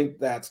all think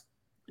that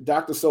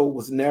Dr. Soul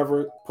was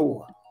never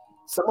poor.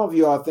 Some of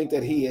you all think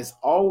that he has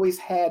always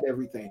had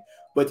everything.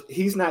 But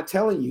he's not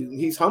telling you,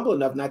 he's humble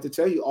enough not to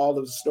tell you all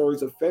of the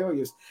stories of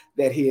failures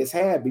that he has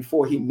had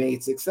before he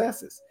made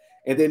successes.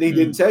 And then he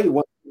didn't tell you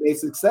when he made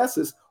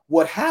successes,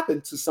 what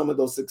happened to some of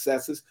those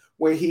successes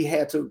where he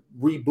had to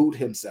reboot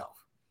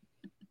himself,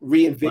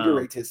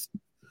 reinvigorate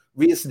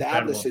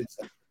reestablish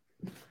himself.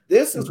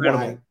 This is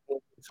why when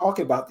we talk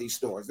about these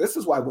stories. This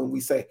is why when we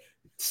say,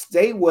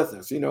 stay with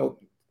us,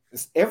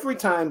 every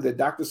time that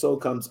Dr. Soul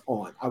comes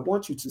on, I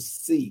want you to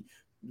see,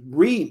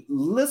 read,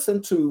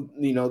 listen to,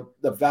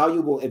 the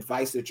valuable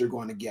advice that you're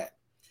going to get,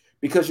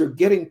 because you're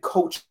getting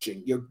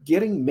coaching, you're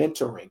getting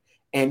mentoring,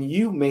 and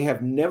you may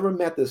have never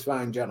met this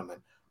fine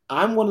gentleman.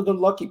 I'm one of the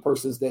lucky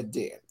persons that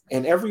did.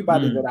 And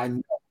everybody that I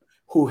know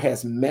who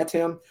has met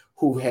him,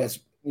 who has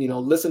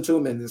listened to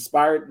him and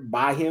inspired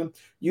by him,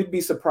 you'd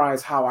be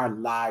surprised how our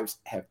lives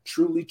have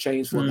truly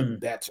changed for the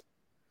better.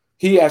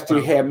 He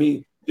actually had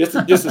me, just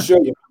to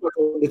show you,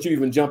 that you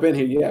even jump in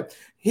here. Yeah.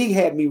 He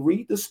had me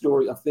read the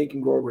story of Think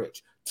and Grow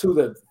Rich to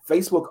the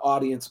Facebook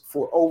audience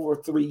for over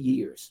 3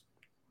 years.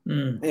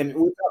 And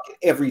we're talking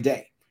every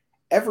day.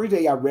 Every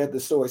day I read the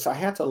story. So I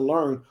had to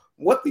learn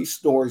what these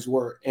stories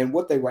were and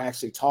what they were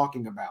actually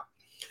talking about.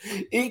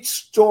 Each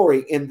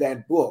story in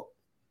that book,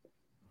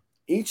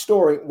 each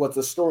story was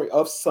the story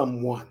of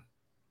someone.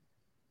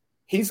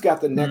 He's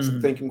got the next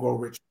Think and Grow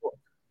Rich book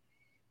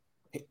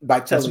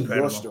by telling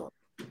your story.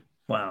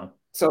 Wow.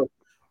 So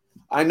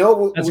I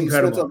know we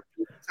spent some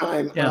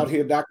time out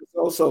here, Dr.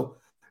 So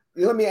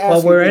let me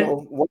ask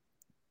you,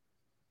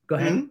 go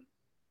ahead.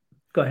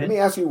 Go ahead. Let me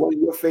ask you one of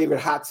your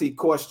favorite hot seat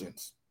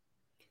questions.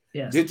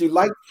 Yes. Did you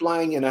like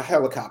flying in a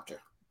helicopter?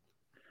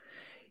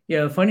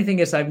 Yeah, the funny thing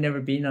is I've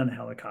never been on a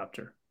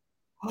helicopter.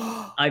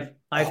 I've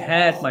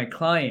had my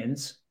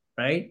clients,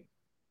 right,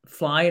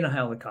 fly in a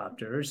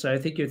helicopter. So I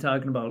think you're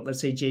talking about,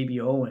 let's say,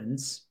 JB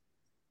Owens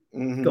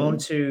going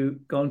to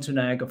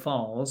Niagara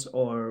Falls,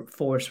 or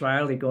Forrest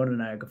Riley going to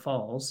Niagara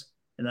Falls.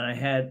 And then I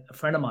had a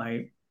friend of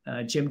mine,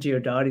 Jim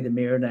Giordati, the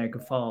mayor of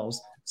Niagara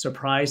Falls,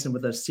 surprised him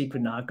with a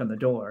secret knock on the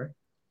door,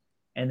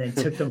 and then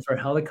took them for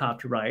a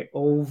helicopter ride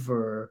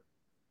over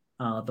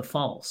the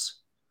falls.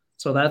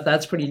 So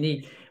that's pretty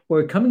neat.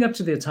 We're coming up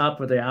to the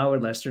top of the hour,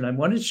 Lester, and I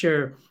wanted to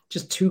share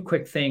just 2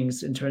 quick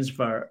things in terms of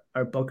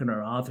our book and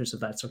our authors, if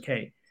that's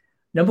okay.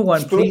 Number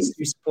one, please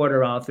do support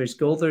our authors.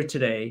 Go there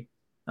today.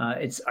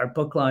 It's our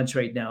book launch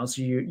right now.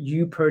 So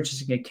you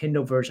purchasing a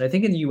Kindle version, I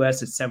think in the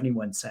US it's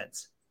 71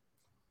 cents.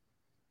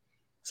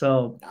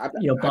 So,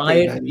 buy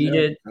it, read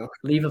it,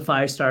 leave a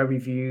 5-star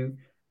review.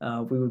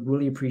 We would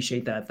really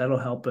appreciate that. That'll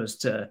help us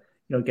to,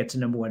 get to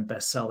 #1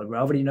 bestseller. We're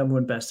already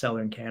 #1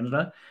 bestseller in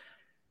Canada.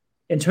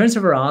 In terms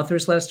of our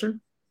authors, Lester,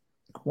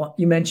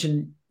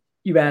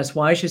 you asked,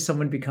 why should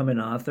someone become an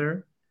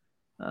author?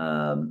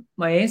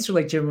 My answer,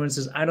 like Jim Owens,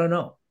 is, I don't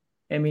know.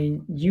 I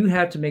mean, you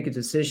have to make a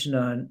decision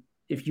on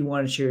if you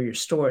want to share your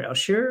story. I'll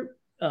share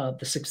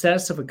the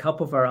success of a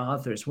couple of our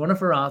authors. One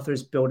of our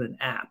authors built an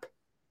app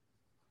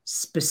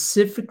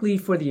specifically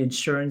for the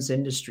insurance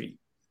industry.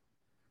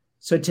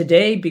 So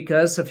today,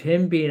 because of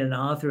him being an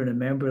author and a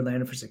member of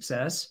Land for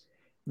Success,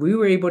 we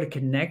were able to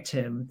connect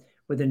him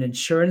with an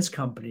insurance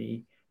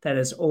company that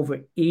has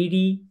over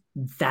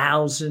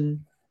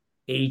 80,000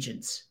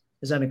 agents.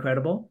 Is that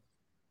incredible?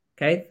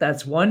 Okay,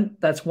 that's one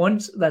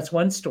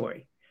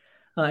story.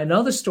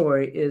 Another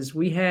story is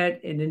we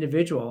had an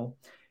individual.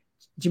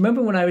 Do you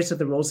remember when I was at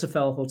the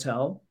Roosevelt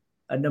Hotel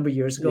a number of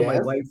years ago? Yes.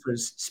 My wife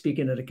was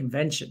speaking at a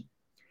convention.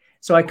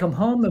 So I come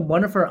home and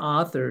one of our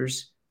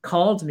authors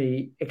called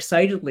me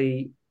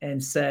excitedly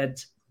and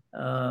said,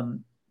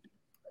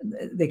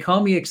 they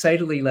called me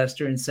excitedly,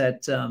 Lester, and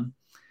said,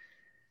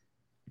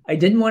 I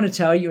didn't want to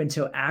tell you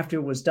until after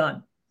it was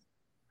done.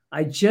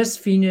 I just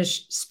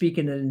finished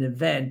speaking at an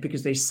event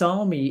because they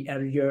saw me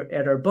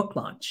at our book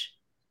launch.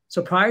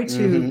 So prior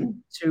to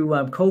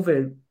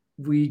COVID,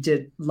 we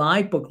did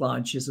live book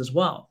launches as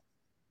well.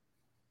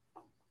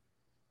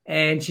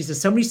 And she said,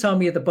 somebody saw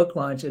me at the book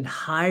launch and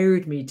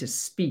hired me to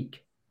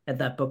speak at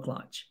that book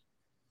launch.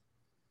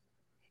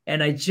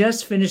 And I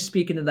just finished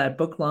speaking at that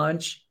book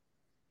launch,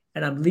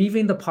 and I'm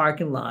leaving the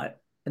parking lot.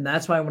 And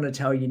that's why I want to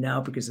tell you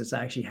now, because it's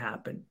actually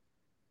happened.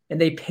 And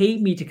they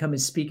paid me to come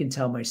and speak and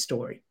tell my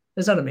story.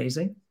 Isn't that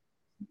amazing?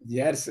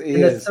 Yes, it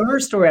and is. The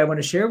third story I want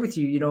to share with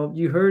you,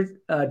 you heard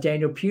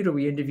Daniel Pewter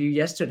we interviewed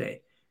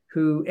yesterday,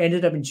 who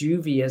ended up in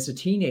juvie as a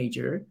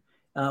teenager,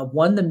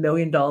 won the $1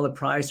 million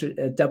prize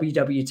at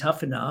WW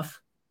Tough Enough.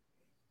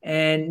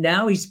 And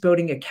now he's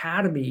building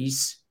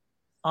academies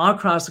all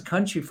across the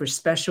country for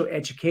special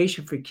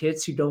education for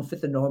kids who don't fit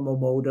the normal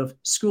mode of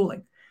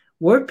schooling.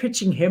 We're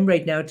pitching him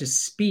right now to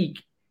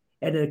speak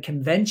at a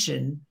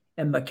convention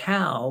in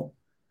Macau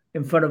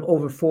in front of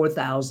over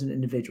 4,000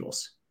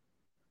 individuals.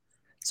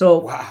 So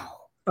wow.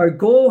 Our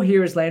goal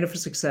here is Land for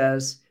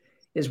Success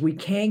is we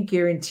can't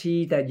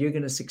guarantee that you're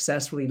going to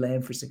successfully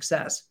land for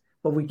success,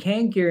 but we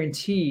can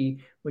guarantee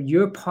when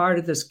you're part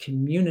of this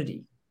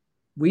community,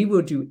 we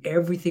will do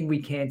everything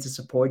we can to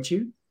support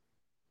you,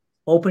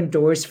 open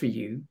doors for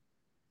you,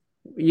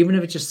 even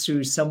if it's just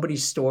through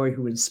somebody's story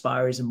who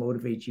inspires and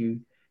motivates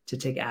you to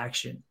take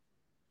action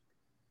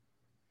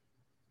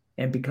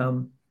and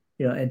become,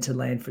 and to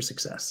land for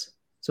success.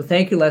 So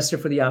thank you, Lester,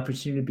 for the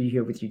opportunity to be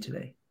here with you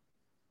today.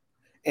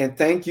 And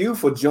thank you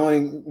for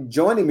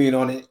joining me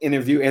on an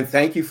interview. And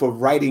thank you for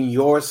writing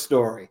your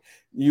story.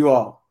 You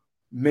all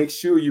make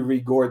sure you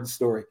read Gordon's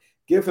story.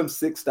 Give him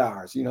 6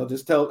 stars.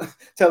 Just tell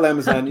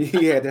Amazon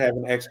he had to have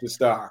an extra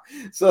star.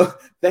 So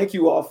thank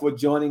you all for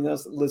joining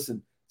us.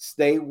 Listen,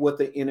 stay with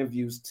the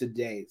interviews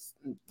today.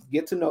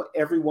 Get to know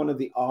every one of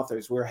the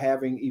authors. We're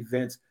having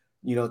events,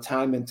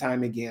 time and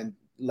time again,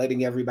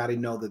 letting everybody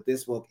know that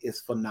this book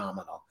is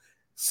phenomenal.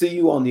 See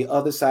you on the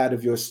other side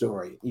of your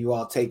story. You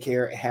all take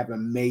care and have an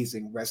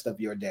amazing rest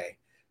of your day.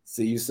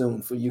 See you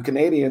soon. For you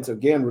Canadians,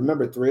 again,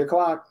 remember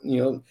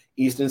 3:00,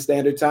 Eastern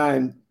Standard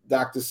Time.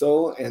 Dr.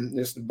 Soul and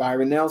Mr.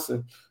 Byron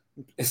Nelson.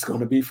 It's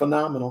going to be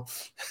phenomenal.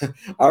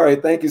 All right.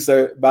 Thank you,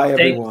 sir. Bye,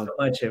 everyone.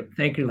 Thank you so much.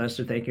 Thank you,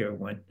 Lester. Thank you,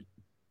 everyone.